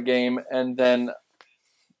Seattle-Minnesota game, and then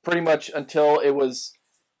pretty much until it was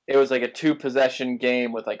like a 2-possession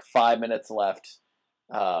game with like 5 minutes left,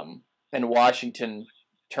 and Washington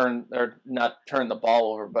not turned the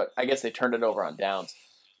ball over, but I guess they turned it over on downs.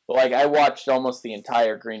 But like I watched almost the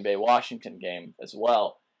entire Green Bay Washington game as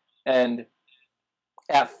well, and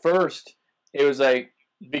at first it was like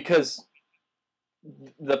because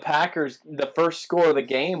the Packers, the first score of the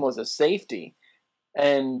game was a safety,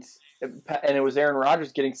 and it was Aaron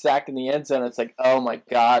Rodgers getting sacked in the end zone. It's like, oh my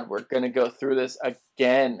God, we're gonna go through this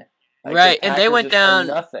again. Like, right, and they went down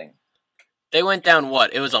nothing. They went down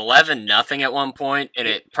what? It was 11-0 at one point, and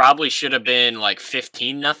it probably should have been like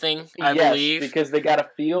 15-0, I believe. Because they got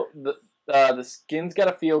the Skins got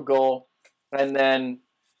a field goal, and then.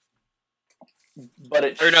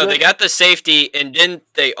 But they got the safety, and then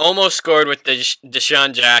they almost scored with the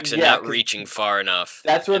Deshaun Jackson not reaching far enough.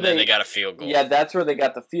 That's where they got a field goal. Yeah, that's where they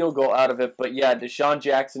got the field goal out of it. But yeah, Deshaun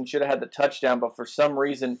Jackson should have had the touchdown, but for some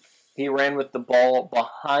reason he ran with the ball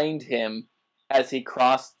behind him as he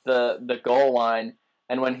crossed the goal line,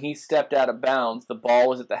 and when he stepped out of bounds, the ball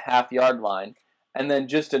was at the half-yard line, and then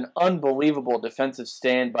just an unbelievable defensive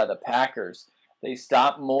stand by the Packers. They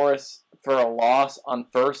stopped Morris for a loss on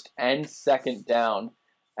first and second down,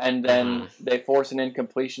 and then they forced an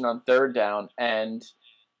incompletion on third down, and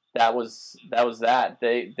that was that.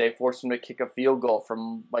 They forced him to kick a field goal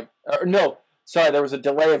from there was a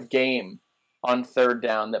delay of game on third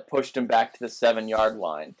down that pushed him back to the 7-yard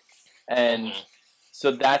line, and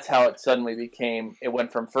so that's how it suddenly became. It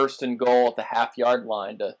went from first and goal at the half-yard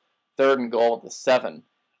line to third and goal at the 7,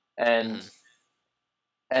 and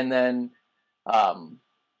then.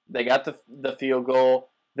 They got the field goal.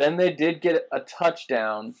 Then they did get a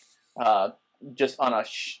touchdown, just on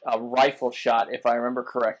a rifle shot, if I remember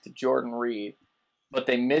correct, to Jordan Reed. But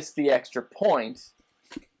they missed the extra point,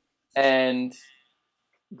 and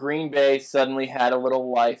Green Bay suddenly had a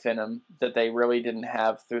little life in them that they really didn't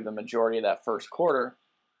have through the majority of that first quarter.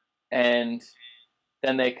 And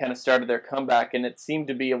then they kind of started their comeback, and it seemed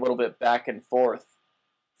to be a little bit back and forth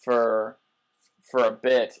for a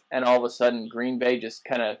bit, and all of a sudden Green Bay just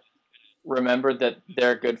kind of remembered that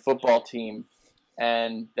they're a good football team,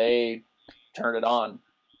 and they turned it on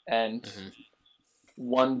and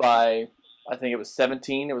won by, I think it was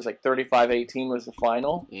 17. It was like 35-18 was the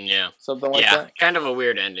final. Yeah. Something like that. Yeah, kind of a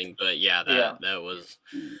weird ending, but that was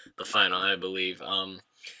the final, I believe.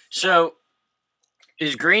 So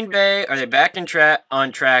is Green Bay, are they back on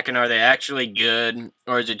track, and are they actually good,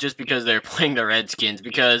 or is it just because they're playing the Redskins?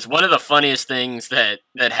 Because one of the funniest things that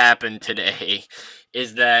happened today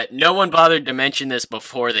is that no one bothered to mention this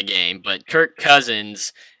before the game, but Kirk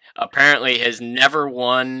Cousins apparently has never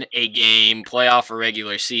won a game, playoff or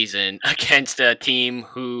regular season, against a team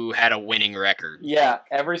who had a winning record. Yeah,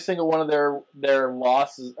 every single one of their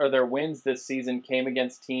losses or their wins this season came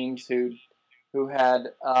against teams who had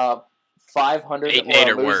 500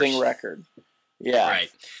 or a losing record. Yeah. Right.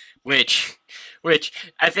 Which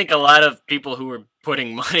I think a lot of people who were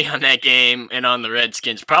putting money on that game and on the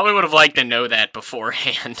Redskins probably would have liked to know that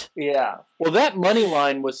beforehand. Yeah. Well, that money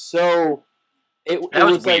line was so... It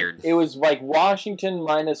was weird. Like, it was like Washington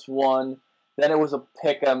 -1, then it was a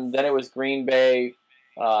pick'em, then it was Green Bay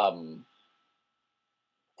 -1,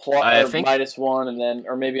 and then,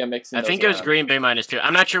 or maybe I'm mixing those it was Green Bay -2.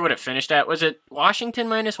 I'm not sure what it finished at. Was it Washington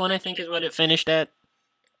 -1, I think is what it finished at?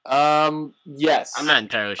 Yes. I'm not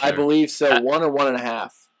entirely sure. I believe so. 1 or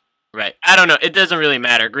 1.5. Right. I don't know. It doesn't really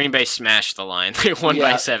matter. Green Bay smashed the line. They won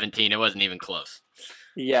by 17. It wasn't even close.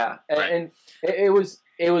 Yeah. And it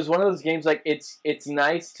was one of those games, like, it's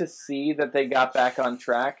nice to see that they got back on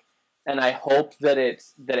track, and I hope that it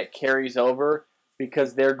carries over,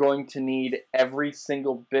 because they're going to need every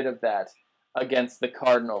single bit of that against the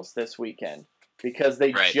Cardinals this weekend, because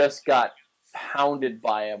they just got pounded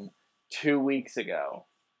by them 2 weeks ago.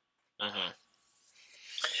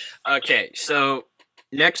 Okay, so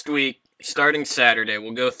next week, starting Saturday,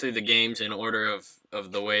 we'll go through the games in order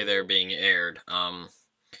of the way they're being aired.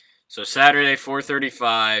 So Saturday,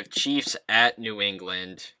 4:35, Chiefs at New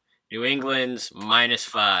England. New England's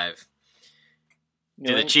 -5.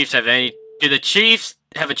 Do the Chiefs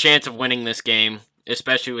have a chance of winning this game,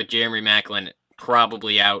 especially with Jeremy Maclin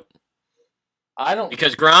probably out? I don't,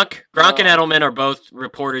 because Gronk and Edelman are both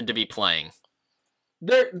reported to be playing.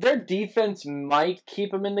 Their defense might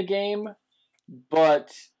keep them in the game,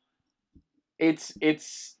 but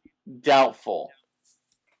it's doubtful.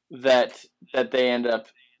 that they end up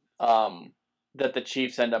that the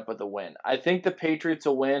Chiefs end up with a win. I think the Patriots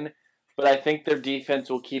will win, but I think their defense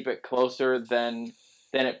will keep it closer than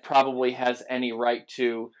it probably has any right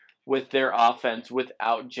to with their offense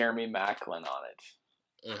without Jeremy Maclin on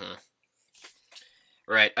it. Mm-hmm.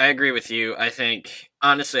 Right, I agree with you. I think,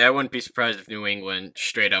 honestly, I wouldn't be surprised if New England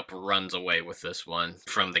straight up runs away with this one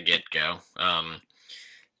from the get-go.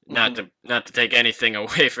 Not to take anything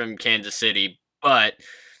away from Kansas City, but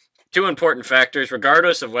two important factors,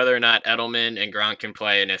 regardless of whether or not Edelman and Gronk can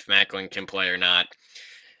play and if Maclin can play or not.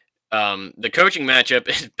 The coaching matchup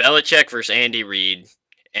is Belichick versus Andy Reid,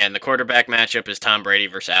 and the quarterback matchup is Tom Brady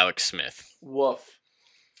versus Alex Smith. Woof.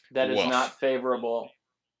 That is not favorable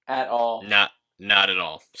at all. Not at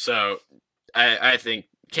all. So I think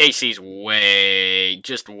KC's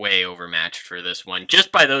way overmatched for this one.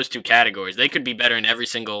 Just by those two categories. They could be better in every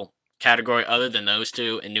single category other than those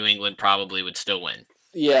two, and New England probably would still win.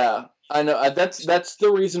 Yeah, I know. That's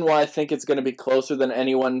the reason why I think it's going to be closer than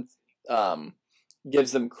anyone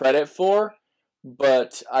gives them credit for.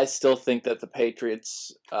 But I still think that the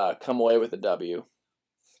Patriots come away with a W.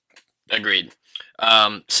 Agreed.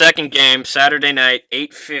 Second game, Saturday night,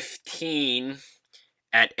 8:15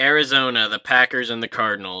 at Arizona, the Packers and the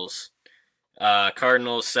Cardinals.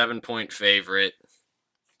 Cardinals 7-point favorite.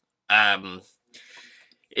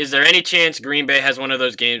 Is there any chance Green Bay has one of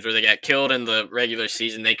those games where they got killed in the regular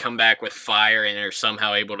season, they come back with fire and are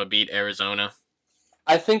somehow able to beat Arizona?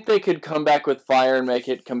 I think they could come back with fire and make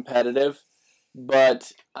it competitive.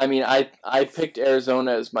 But, I mean, I picked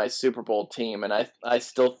Arizona as my Super Bowl team, and I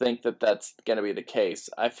still think that that's going to be the case.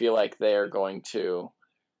 I feel like they are going to,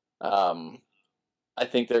 I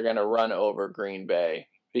think they're going to run over Green Bay.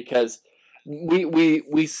 Because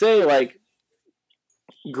we say, like,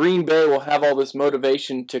 Green Bay will have all this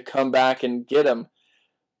motivation to come back and get them,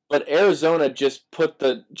 but Arizona just put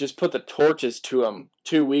the torches to them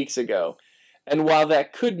 2 weeks ago. And while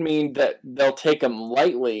that could mean that they'll take them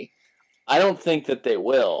lightly, I don't think that they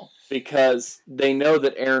will, because they know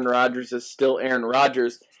that Aaron Rodgers is still Aaron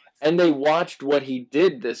Rodgers, and they watched what he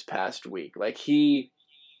did this past week. Like, he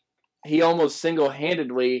almost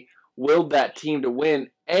single-handedly willed that team to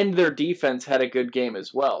win, and their defense had a good game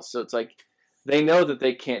as well. So it's like they know that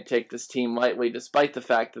they can't take this team lightly, despite the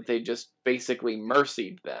fact that they just basically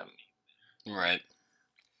mercied them. Right.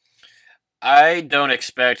 I don't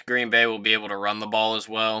expect Green Bay will be able to run the ball as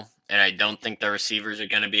well. And I don't think their receivers are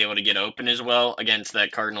going to be able to get open as well against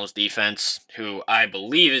that Cardinals defense, who I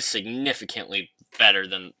believe is significantly better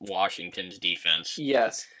than Washington's defense.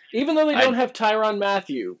 Yes. Even though they don't have Tyrann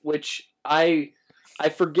Mathieu, which I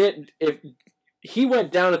forget if he went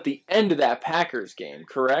down at the end of that Packers game,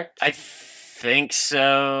 correct? I think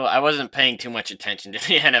so. I wasn't paying too much attention to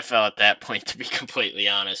the NFL at that point, to be completely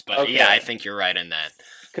honest. But okay. Yeah, I think you're right in that.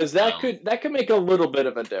 Because that could make a little bit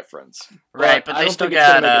of a difference, right? But they still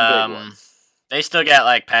got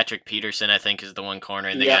like Patrick Peterson, I think, is the one corner,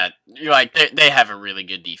 and they have a really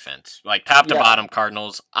good defense, like top to bottom.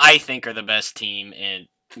 Cardinals, I think, are the best team in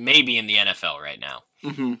maybe in the NFL right now.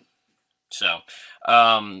 Mm-hmm. So,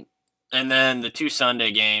 and then the two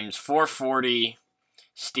Sunday games: 4:40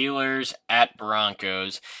 Steelers at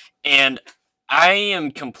Broncos, and I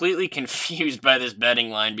am completely confused by this betting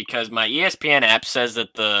line because my ESPN app says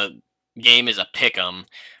that the game is a pick'em,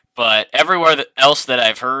 but everywhere else that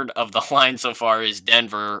I've heard of the line so far is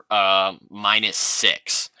Denver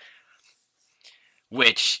 -6,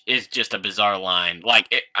 which is just a bizarre line. Like,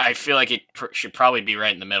 I feel like it should probably be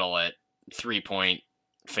right in the middle at 3-point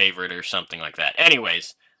favorite or something like that.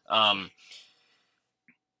 Anyways,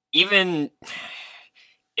 even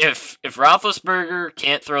If Roethlisberger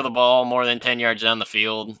can't throw the ball more than 10 yards down the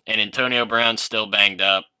field and Antonio Brown's still banged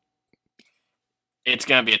up, it's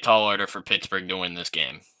going to be a tall order for Pittsburgh to win this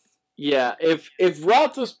game. Yeah, if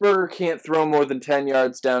Roethlisberger can't throw more than 10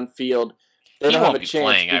 yards downfield, they don't have a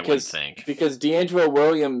chance because D'Angelo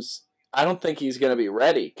Williams, I don't think he's going to be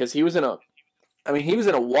ready because he was in a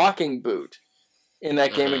walking boot in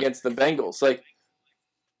that game against the Bengals. Like,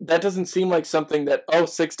 that doesn't seem like something that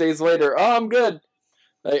 6 days later, I'm good.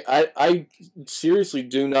 I seriously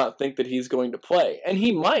do not think that he's going to play. And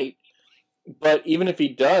he might, but even if he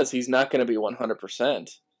does, he's not going to be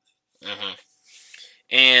 100%. Mm-hmm.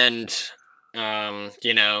 And,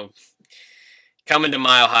 coming to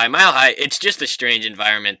Mile High, it's just a strange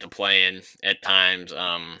environment to play in at times.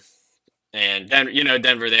 And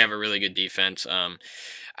Denver, they have a really good defense. I'm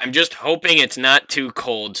just hoping it's not too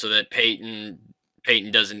cold so that Peyton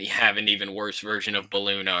doesn't have an even worse version of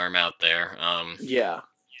balloon arm out there. Yeah.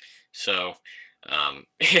 So, I'm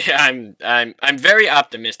very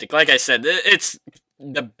optimistic. Like I said, it's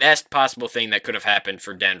the best possible thing that could have happened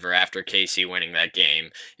for Denver after KC winning that game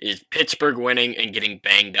is Pittsburgh winning and getting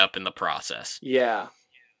banged up in the process. Yeah,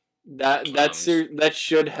 that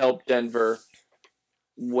should help Denver.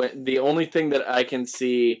 The only thing that I can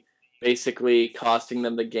see basically costing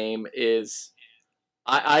them the game is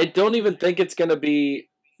I don't even think it's going to be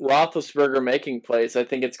Roethlisberger making plays. I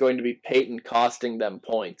think it's going to be Peyton costing them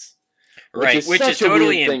points. Which is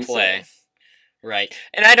totally in play. Right.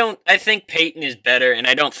 And I think Peyton is better, and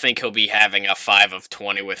I don't think he'll be having a 5 of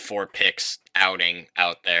 20 with 4 picks outing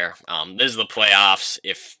out there. This is the playoffs.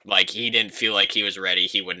 If, he didn't feel like he was ready,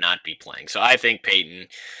 he would not be playing. So I think Peyton,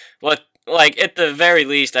 at the very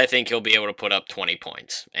least, I think he'll be able to put up 20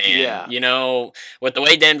 points. And, with the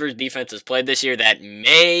way Denver's defense has played this year, that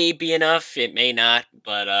may be enough. It may not,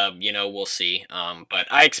 but, we'll see. But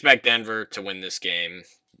I expect Denver to win this game.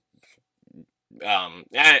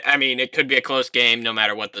 It could be a close game no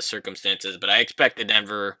matter what the circumstances, but I expect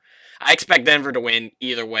Denver to win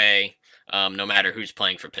either way, no matter who's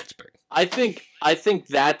playing for Pittsburgh. I think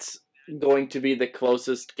that's going to be the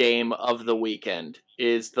closest game of the weekend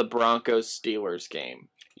is the Broncos-Steelers game.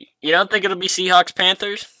 You don't think it'll be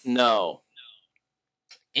Seahawks-Panthers? No.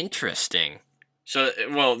 Interesting. So,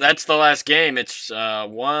 that's the last game. It's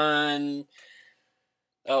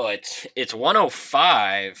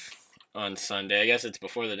 1:05 on Sunday. I guess it's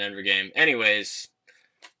before the Denver game. Anyways,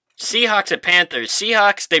 Seahawks at Panthers.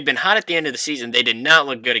 Seahawks, they've been hot at the end of the season. They did not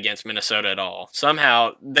look good against Minnesota at all.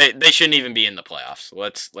 Somehow, they shouldn't even be in the playoffs.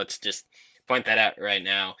 Let's just point that out right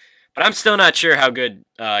now. But I'm still not sure how good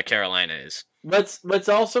Carolina is. Let's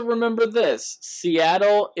also remember this.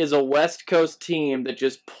 Seattle is a West Coast team that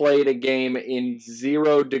just played a game in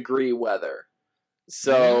 0-degree weather.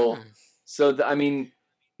 So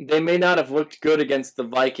they may not have looked good against the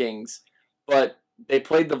Vikings, but they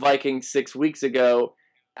played the Vikings 6 weeks ago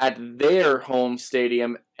at their home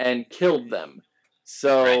stadium and killed them.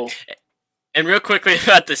 So, right. And real quickly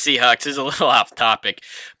about the Seahawks, this is a little off topic,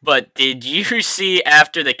 but did you see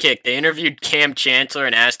after the kick, they interviewed Cam Chancellor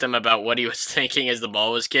and asked him about what he was thinking as the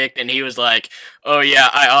ball was kicked, and he was like, "Oh yeah,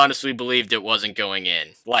 I honestly believed it wasn't going in."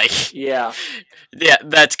 Yeah,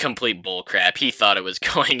 that's complete bullcrap. He thought it was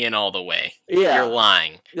going in all the way. Yeah, you're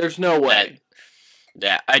lying. There's no way.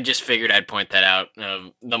 I just figured I'd point that out.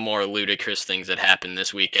 The more ludicrous things that happened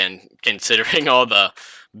this weekend, considering all the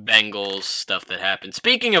Bengals stuff that happened.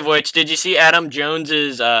 Speaking of which, did you see Adam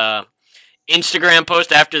Jones's Instagram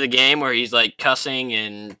post after the game where he's cussing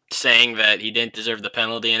and saying that he didn't deserve the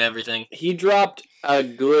penalty and everything? He dropped a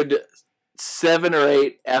good 7 or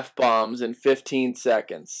 8 F-bombs in 15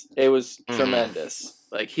 seconds. It was tremendous.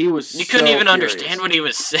 He was You couldn't even understand what he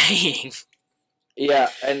was saying. Yeah,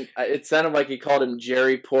 and it sounded like he called him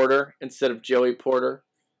Jerry Porter instead of Joey Porter.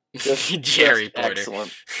 Jerry Porter.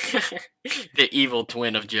 Excellent. The evil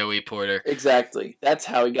twin of Joey Porter. Exactly. That's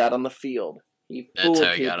how he got on the field. He got on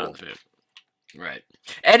the field. Right.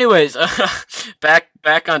 Anyways, back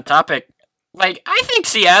on topic. I think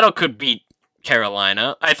Seattle could beat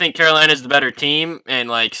Carolina. I think Carolina's the better team,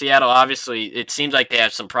 and Seattle, obviously, it seems like they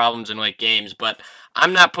have some problems in games, but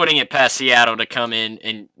I'm not putting it past Seattle to come in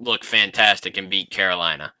and look fantastic and beat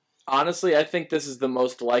Carolina. Honestly, I think this is the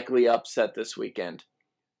most likely upset this weekend.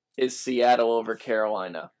 Is Seattle over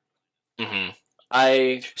Carolina? Mm-hmm.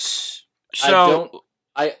 I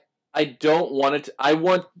don't want it.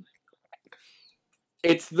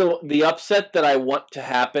 It's the upset that I want to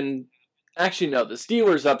happen. Actually, no. The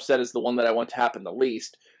Steelers upset is the one that I want to happen the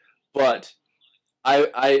least. But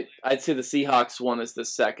I'd say the Seahawks one is the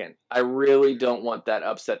second. I really don't want that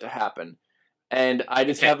upset to happen, and I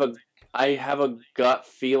just have a gut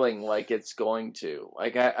feeling like it's going to.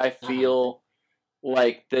 I feel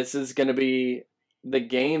like this is going to be the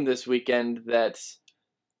game this weekend that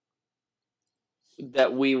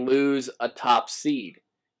we lose a top seed.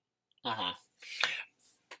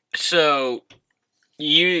 So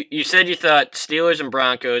you said you thought Steelers and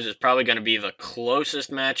Broncos is probably going to be the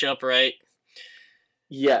closest matchup, right?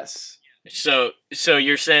 Yes. So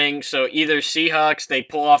you're saying either Seahawks they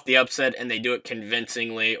pull off the upset and they do it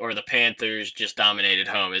convincingly, or the Panthers just dominate at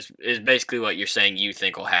home is basically what you're saying you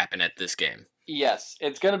think will happen at this game. Yes,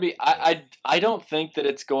 it's going to be. I don't think that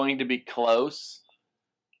it's going to be close.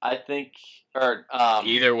 I think,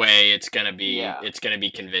 either way, it's gonna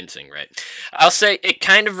be convincing, right? I'll say it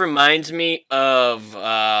kind of reminds me of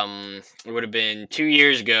it would have been 2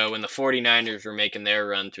 years ago when the 49ers were making their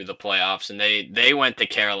run through the playoffs, and they went to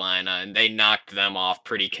Carolina and they knocked them off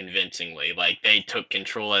pretty convincingly. They took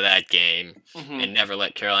control of that game and never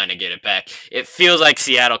let Carolina get it back. It feels like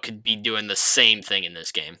Seattle could be doing the same thing in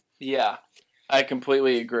this game. Yeah, I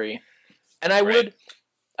completely agree, and I would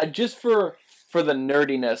just for for the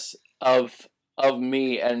nerdiness of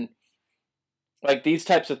me, and like these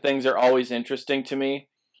types of things are always interesting to me.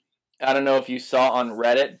 I don't know if you saw on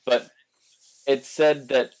Reddit, but it said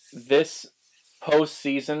that this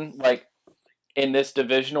postseason, like in this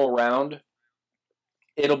divisional round,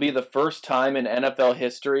 it'll be the first time in NFL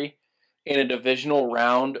history in a divisional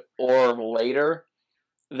round or later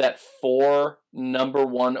that 4 number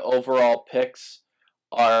 1 overall picks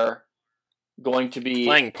are going to be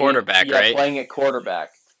playing quarterback, right? Playing at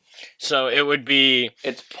quarterback. So it would be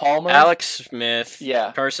it's Palmer, Alex Smith,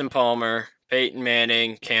 Carson Palmer, Peyton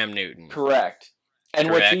Manning, Cam Newton. Correct.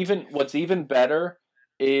 And what's even better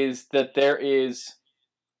is that there's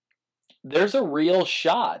a real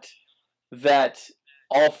shot that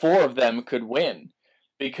all 4 of them could win,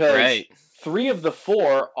 because 3 of the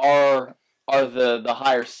 4 are the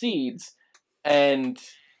higher seeds, and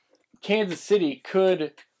Kansas City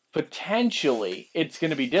could potentially, it's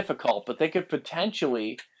going to be difficult, but they could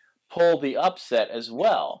potentially pull the upset as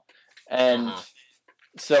well. And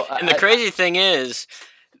so and the crazy thing is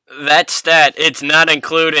that stat, it's not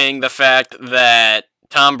including the fact that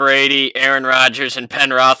Tom Brady, Aaron Rodgers, and Ben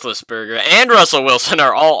Roethlisberger and Russell Wilson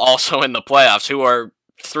are all also in the playoffs, who are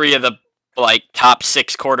 3 of the top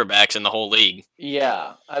 6 quarterbacks in the whole league.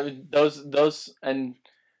 Yeah, I mean, those, and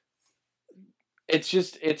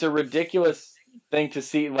it's a ridiculous thing to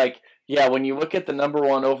see. Like, yeah, when you look at the number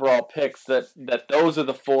 1 overall picks, that those are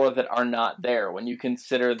the 4 that are not there. When you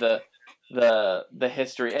consider the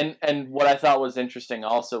history, and what I thought was interesting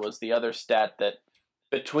also was the other stat that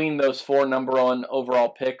between those 4 number 1 overall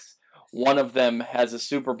picks, one of them has a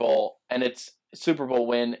Super Bowl, and it's a Super Bowl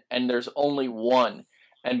win, and there's only one.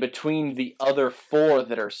 And between the other 4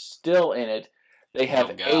 that are still in it, they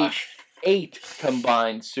have 8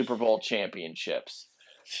 combined Super Bowl championships.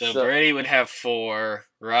 So Brady would have 4,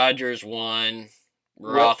 Rodgers 1,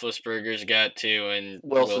 Roethlisberger's got 2, and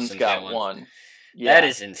Wilson's got 1. Yeah. That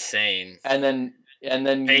is insane. And then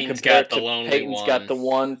Peyton's got the lonely Peyton's one. got the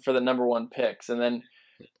 1 for the number 1 picks, and then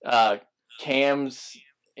Cam's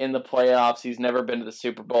in the playoffs. He's never been to the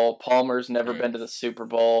Super Bowl. Palmer's never been to the Super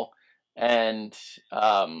Bowl. And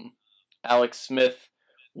Alex Smith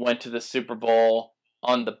went to the Super Bowl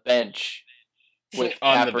on the bench with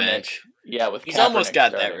on Kaepernick. The bench. Yeah, with he's Kaepernick almost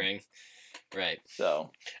got starting. that ring. Right.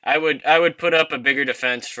 So I would put up a bigger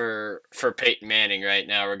defense for Peyton Manning right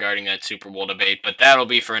now regarding that Super Bowl debate, but that'll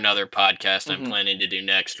be for another podcast I'm planning to do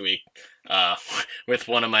next week. With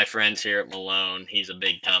one of my friends here at Malone. He's a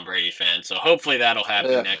big Tom Brady fan, so hopefully that'll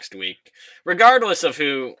happen next week. Regardless of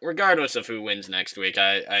who wins next week,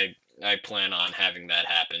 I plan on having that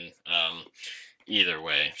happen. Either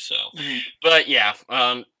way. So, but yeah,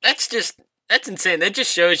 that's insane. That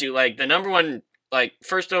just shows you the number 1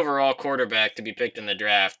 first overall quarterback to be picked in the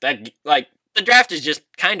draft. That the draft is just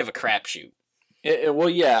kind of a crapshoot. Well,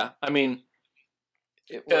 yeah. I mean,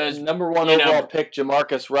 number 1 overall pick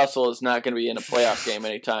Jamarcus Russell is not going to be in a playoff game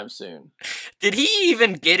anytime soon. Did he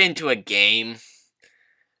even get into a game?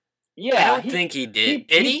 Yeah, I don't think he did.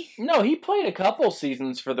 Did he? No, he played a couple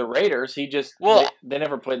seasons for the Raiders. He just they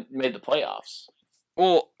never made the playoffs.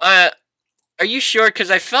 Well, are you sure? Because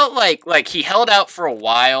I felt like he held out for a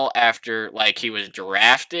while after he was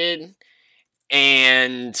drafted,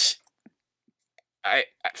 and I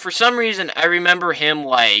for some reason I remember him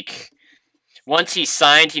once he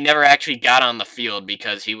signed, he never actually got on the field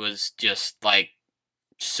because he was just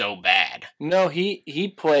so bad. No,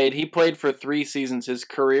 he played for 3 seasons. His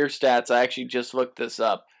career stats, I actually just looked this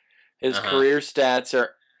up. His career stats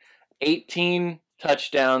are 18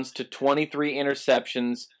 touchdowns to 23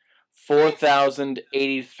 interceptions,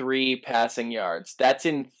 4,083 passing yards. That's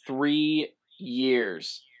in 3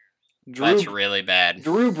 years. That's really bad.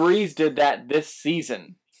 Drew Brees did that this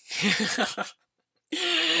season.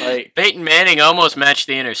 Peyton Manning almost matched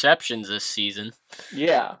the interceptions this season.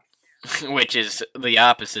 Yeah. Which is the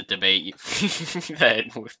opposite debate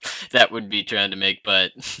that would be trying to make,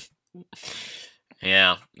 but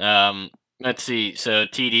yeah. Let's see. So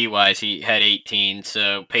TD wise, he had 18.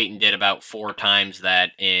 So Peyton did about 4 times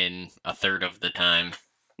that in a third of the time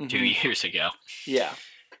 2 years ago. Yeah.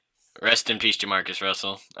 Rest in peace, Jamarcus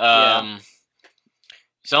Russell. Yeah.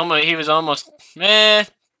 He was almost meh.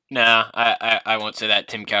 No, I won't say that.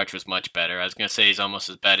 Tim Couch was much better. I was going to say he's almost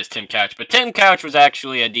as bad as Tim Couch, but Tim Couch was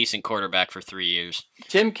actually a decent quarterback for 3 years.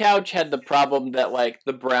 Tim Couch had the problem that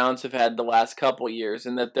the Browns have had the last couple years,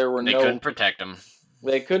 and that they couldn't protect him.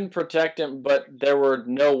 They couldn't protect him, but there were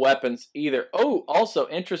no weapons either. Oh, also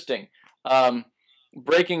interesting.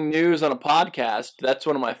 Breaking news on a podcast. That's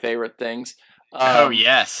one of my favorite things. Oh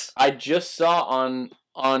yes, I just saw on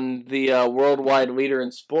the Worldwide Leader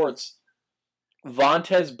in Sports.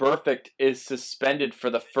 Vontaze Burfict is suspended for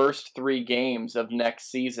the first 3 games of next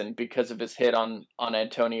season because of his hit on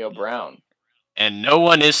Antonio Brown. And no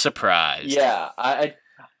one is surprised. Yeah,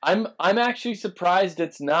 I'm actually surprised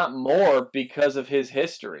it's not more because of his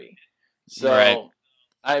history. So,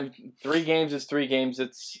 right. 3 games is 3 games.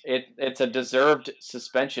 It's a deserved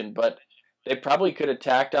suspension, but they probably could have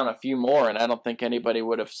tacked on a few more, and I don't think anybody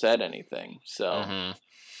would have said anything. So. Mm-hmm.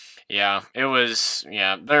 Yeah, it was.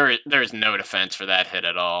 Yeah, there's no defense for that hit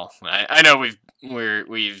at all. I know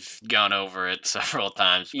we've gone over it several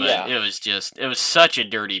times, but it was such a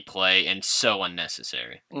dirty play and so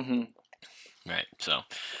unnecessary. Mm-hmm. Right. So,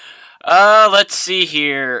 let's see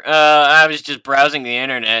here. I was just browsing the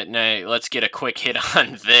internet, and let's get a quick hit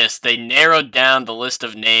on this. They narrowed down the list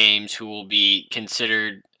of names who will be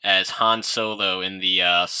considered as Han Solo in the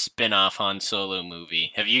spin-off Han Solo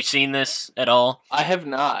movie. Have you seen this at all? I have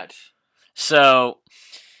not. So,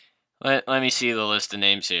 let me see the list of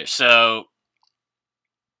names here. So,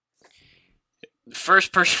 the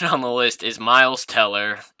first person on the list is Miles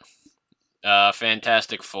Teller,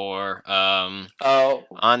 Fantastic Four.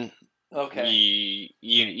 Okay.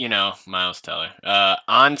 You know Miles Teller.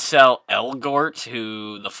 Ansel Elgort,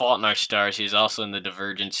 who The Fault in Our Stars. He's also in the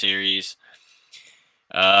Divergent series.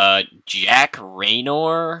 Jack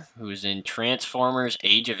Raynor, who's in Transformers: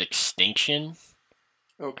 Age of Extinction.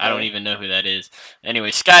 Okay. I don't even know who that is.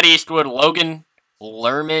 Anyway, Scott Eastwood, Logan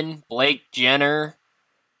Lerman, Blake Jenner,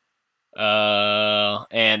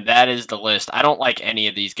 and that is the list. I don't like any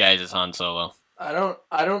of these guys as Han Solo. I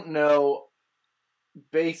don't know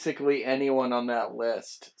basically anyone on that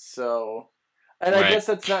list. So, and I guess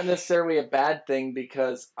that's not necessarily a bad thing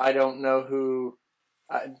because I don't know who.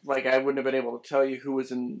 I wouldn't have been able to tell you who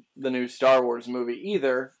was in the new Star Wars movie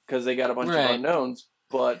either because they got a bunch of unknowns.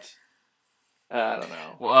 But I don't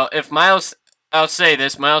know. Well, I'll say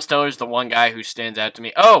this: Miles Teller's the one guy who stands out to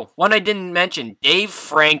me. Oh, one I didn't mention: Dave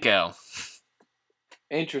Franco.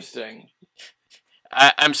 Interesting.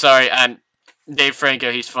 I'm sorry. Dave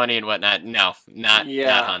Franco. He's funny and whatnot. No, not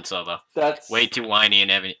Han Solo. That's way too whiny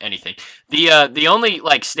and anything. The only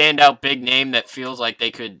standout big name that feels like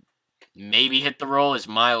they could maybe hit the role is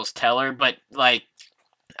Miles Teller, but I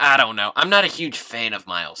don't know. I'm not a huge fan of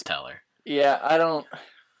Miles Teller. Yeah, I don't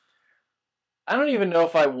even know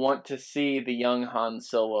if I want to see the young Han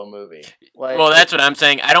Solo movie. Well, that's what I'm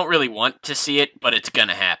saying. I don't really want to see it, but it's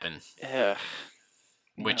gonna happen. Yeah.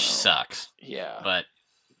 Which sucks. Yeah. But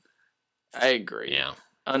I agree. Yeah.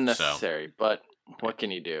 Unnecessary, but what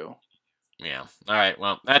can you do? Yeah. All right.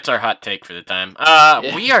 Well, that's our hot take for the time.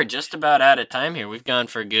 We are just about out of time here. We've gone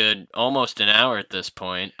for a good almost an hour at this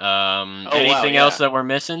point. Anything else that we're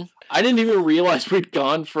missing? I didn't even realize we'd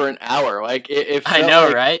gone for an hour. I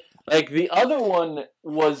know, right? The other one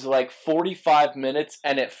was 45 minutes,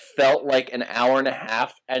 and it felt like an hour and a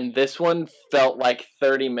half, and this one felt like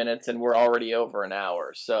 30 minutes, and we're already over an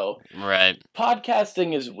hour. So, right,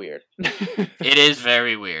 podcasting is weird. It is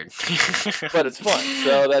very weird, but it's fun.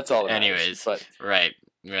 So that's all. Anyways, right.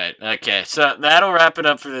 Okay, so that'll wrap it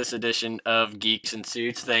up for this edition of Geeks and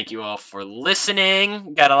Suits. Thank you all for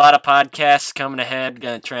listening. Got a lot of podcasts coming ahead.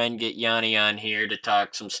 Gonna try and get Yanni on here to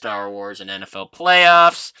talk some Star Wars and NFL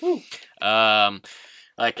playoffs.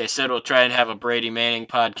 Like I said, we'll try and have a Brady Manning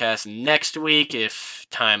podcast next week if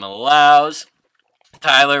time allows.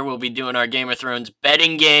 Tyler will be doing our Game of Thrones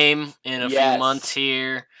betting game in a few months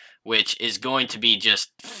here, which is going to be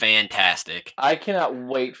just fantastic. I cannot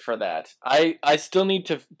wait for that. I still need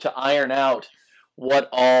to iron out what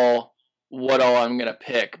all I'm gonna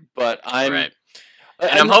pick, but I'm right.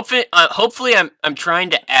 And I'm hopefully I'm trying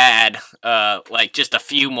to add just a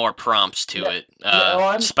few more prompts to it.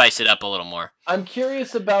 Spice it up a little more. I'm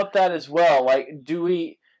curious about that as well. Do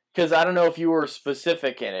we? Because I don't know if you were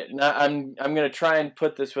specific in it. I'm gonna try and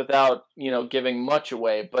put this without giving much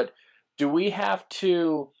away, but do we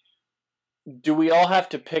all have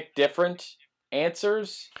to pick different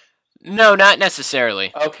answers? No, not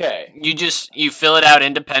necessarily. Okay. You fill it out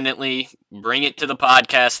independently, bring it to the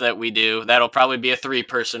podcast that we do. That'll probably be a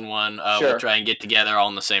 3-person one. Sure. We'll try and get together all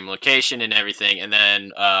in the same location and everything, and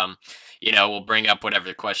then we'll bring up whatever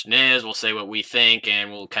the question is, we'll say what we think,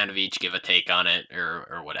 and we'll kind of each give a take on it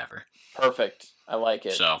or whatever. Perfect. I like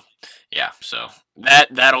it. So, yeah,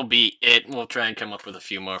 that'll be it. We'll try and come up with a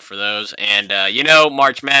few more for those. And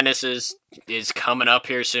March Madness is coming up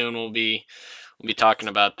here soon. We'll be talking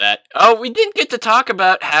about that. Oh, we didn't get to talk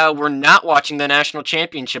about how we're not watching the national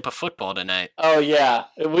championship of football tonight. Oh yeah,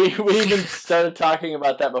 we even started talking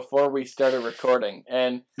about that before we started recording.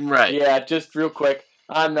 And right, yeah, just real quick,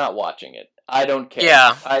 I'm not watching it. I don't care.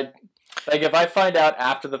 Yeah, if I find out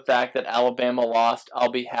after the fact that Alabama lost,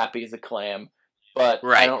 I'll be happy as a clam. but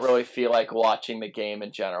I don't really feel like watching the game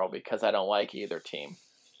in general because I don't like either team.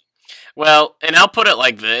 Well, and I'll put it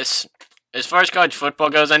like this. As far as college football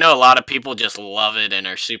goes, I know a lot of people just love it and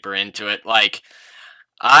are super into it. Like,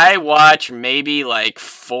 I watch maybe like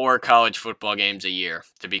 4 college football games a year,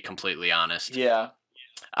 to be completely honest. Yeah.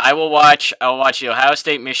 I'll watch the Ohio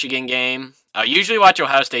State-Michigan game. I'll usually watch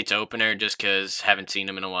Ohio State's opener just because I haven't seen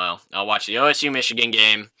them in a while. I'll watch the OSU-Michigan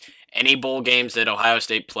game. Any bowl games that Ohio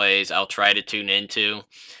State plays, I'll try to tune into.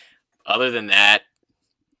 Other than that,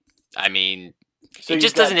 I mean, it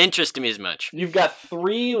just doesn't interest me as much. You've got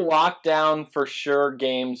 3 lockdown for sure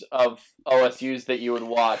games of OSU's that you would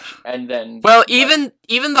watch, and then... Well, even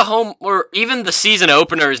the home, or even the season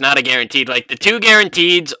opener is not a guaranteed. Like, the 2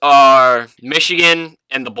 guaranteeds are Michigan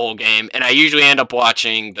and the bowl game, and I usually end up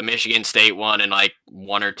watching the Michigan State one and, like,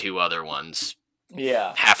 1 or 2 other ones.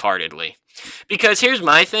 Yeah. Half-heartedly. Because here's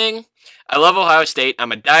my thing. I love Ohio State.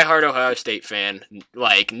 I'm a diehard Ohio State fan.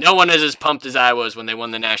 Like, no one is as pumped as I was when they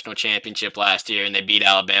won the national championship last year and they beat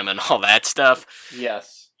Alabama and all that stuff.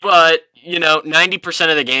 Yes. But, 90%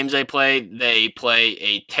 of the games they play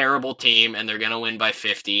a terrible team and they're going to win by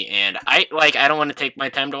 50. And I don't want to take my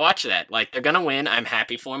time to watch that. Like, they're going to win. I'm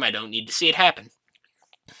happy for them. I don't need to see it happen.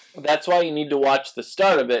 That's why you need to watch the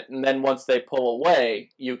start of it. And then once they pull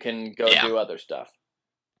away, you can go do other stuff.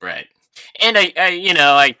 Right. And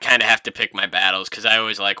I kind of have to pick my battles because I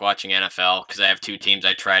always like watching NFL because I have 2 teams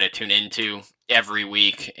I try to tune into every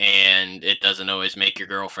week, and it doesn't always make your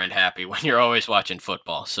girlfriend happy when you're always watching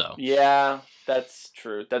football. So yeah, that's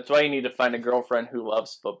true. That's why you need to find a girlfriend who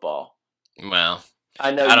loves football. Well,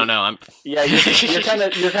 I don't know. Yeah, you're kind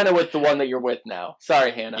of with the one that you're with now.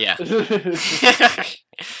 Sorry, Hannah. Yeah.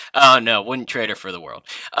 Oh no, wouldn't trade her for the world.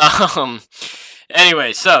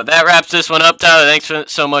 Anyway, so that wraps this one up, Tyler.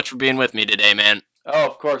 Thanks so much for being with me today, man. Oh,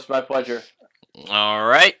 of course, my pleasure. All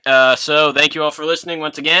right, so thank you all for listening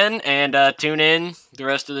once again, and tune in the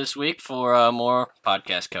rest of this week for more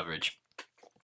podcast coverage.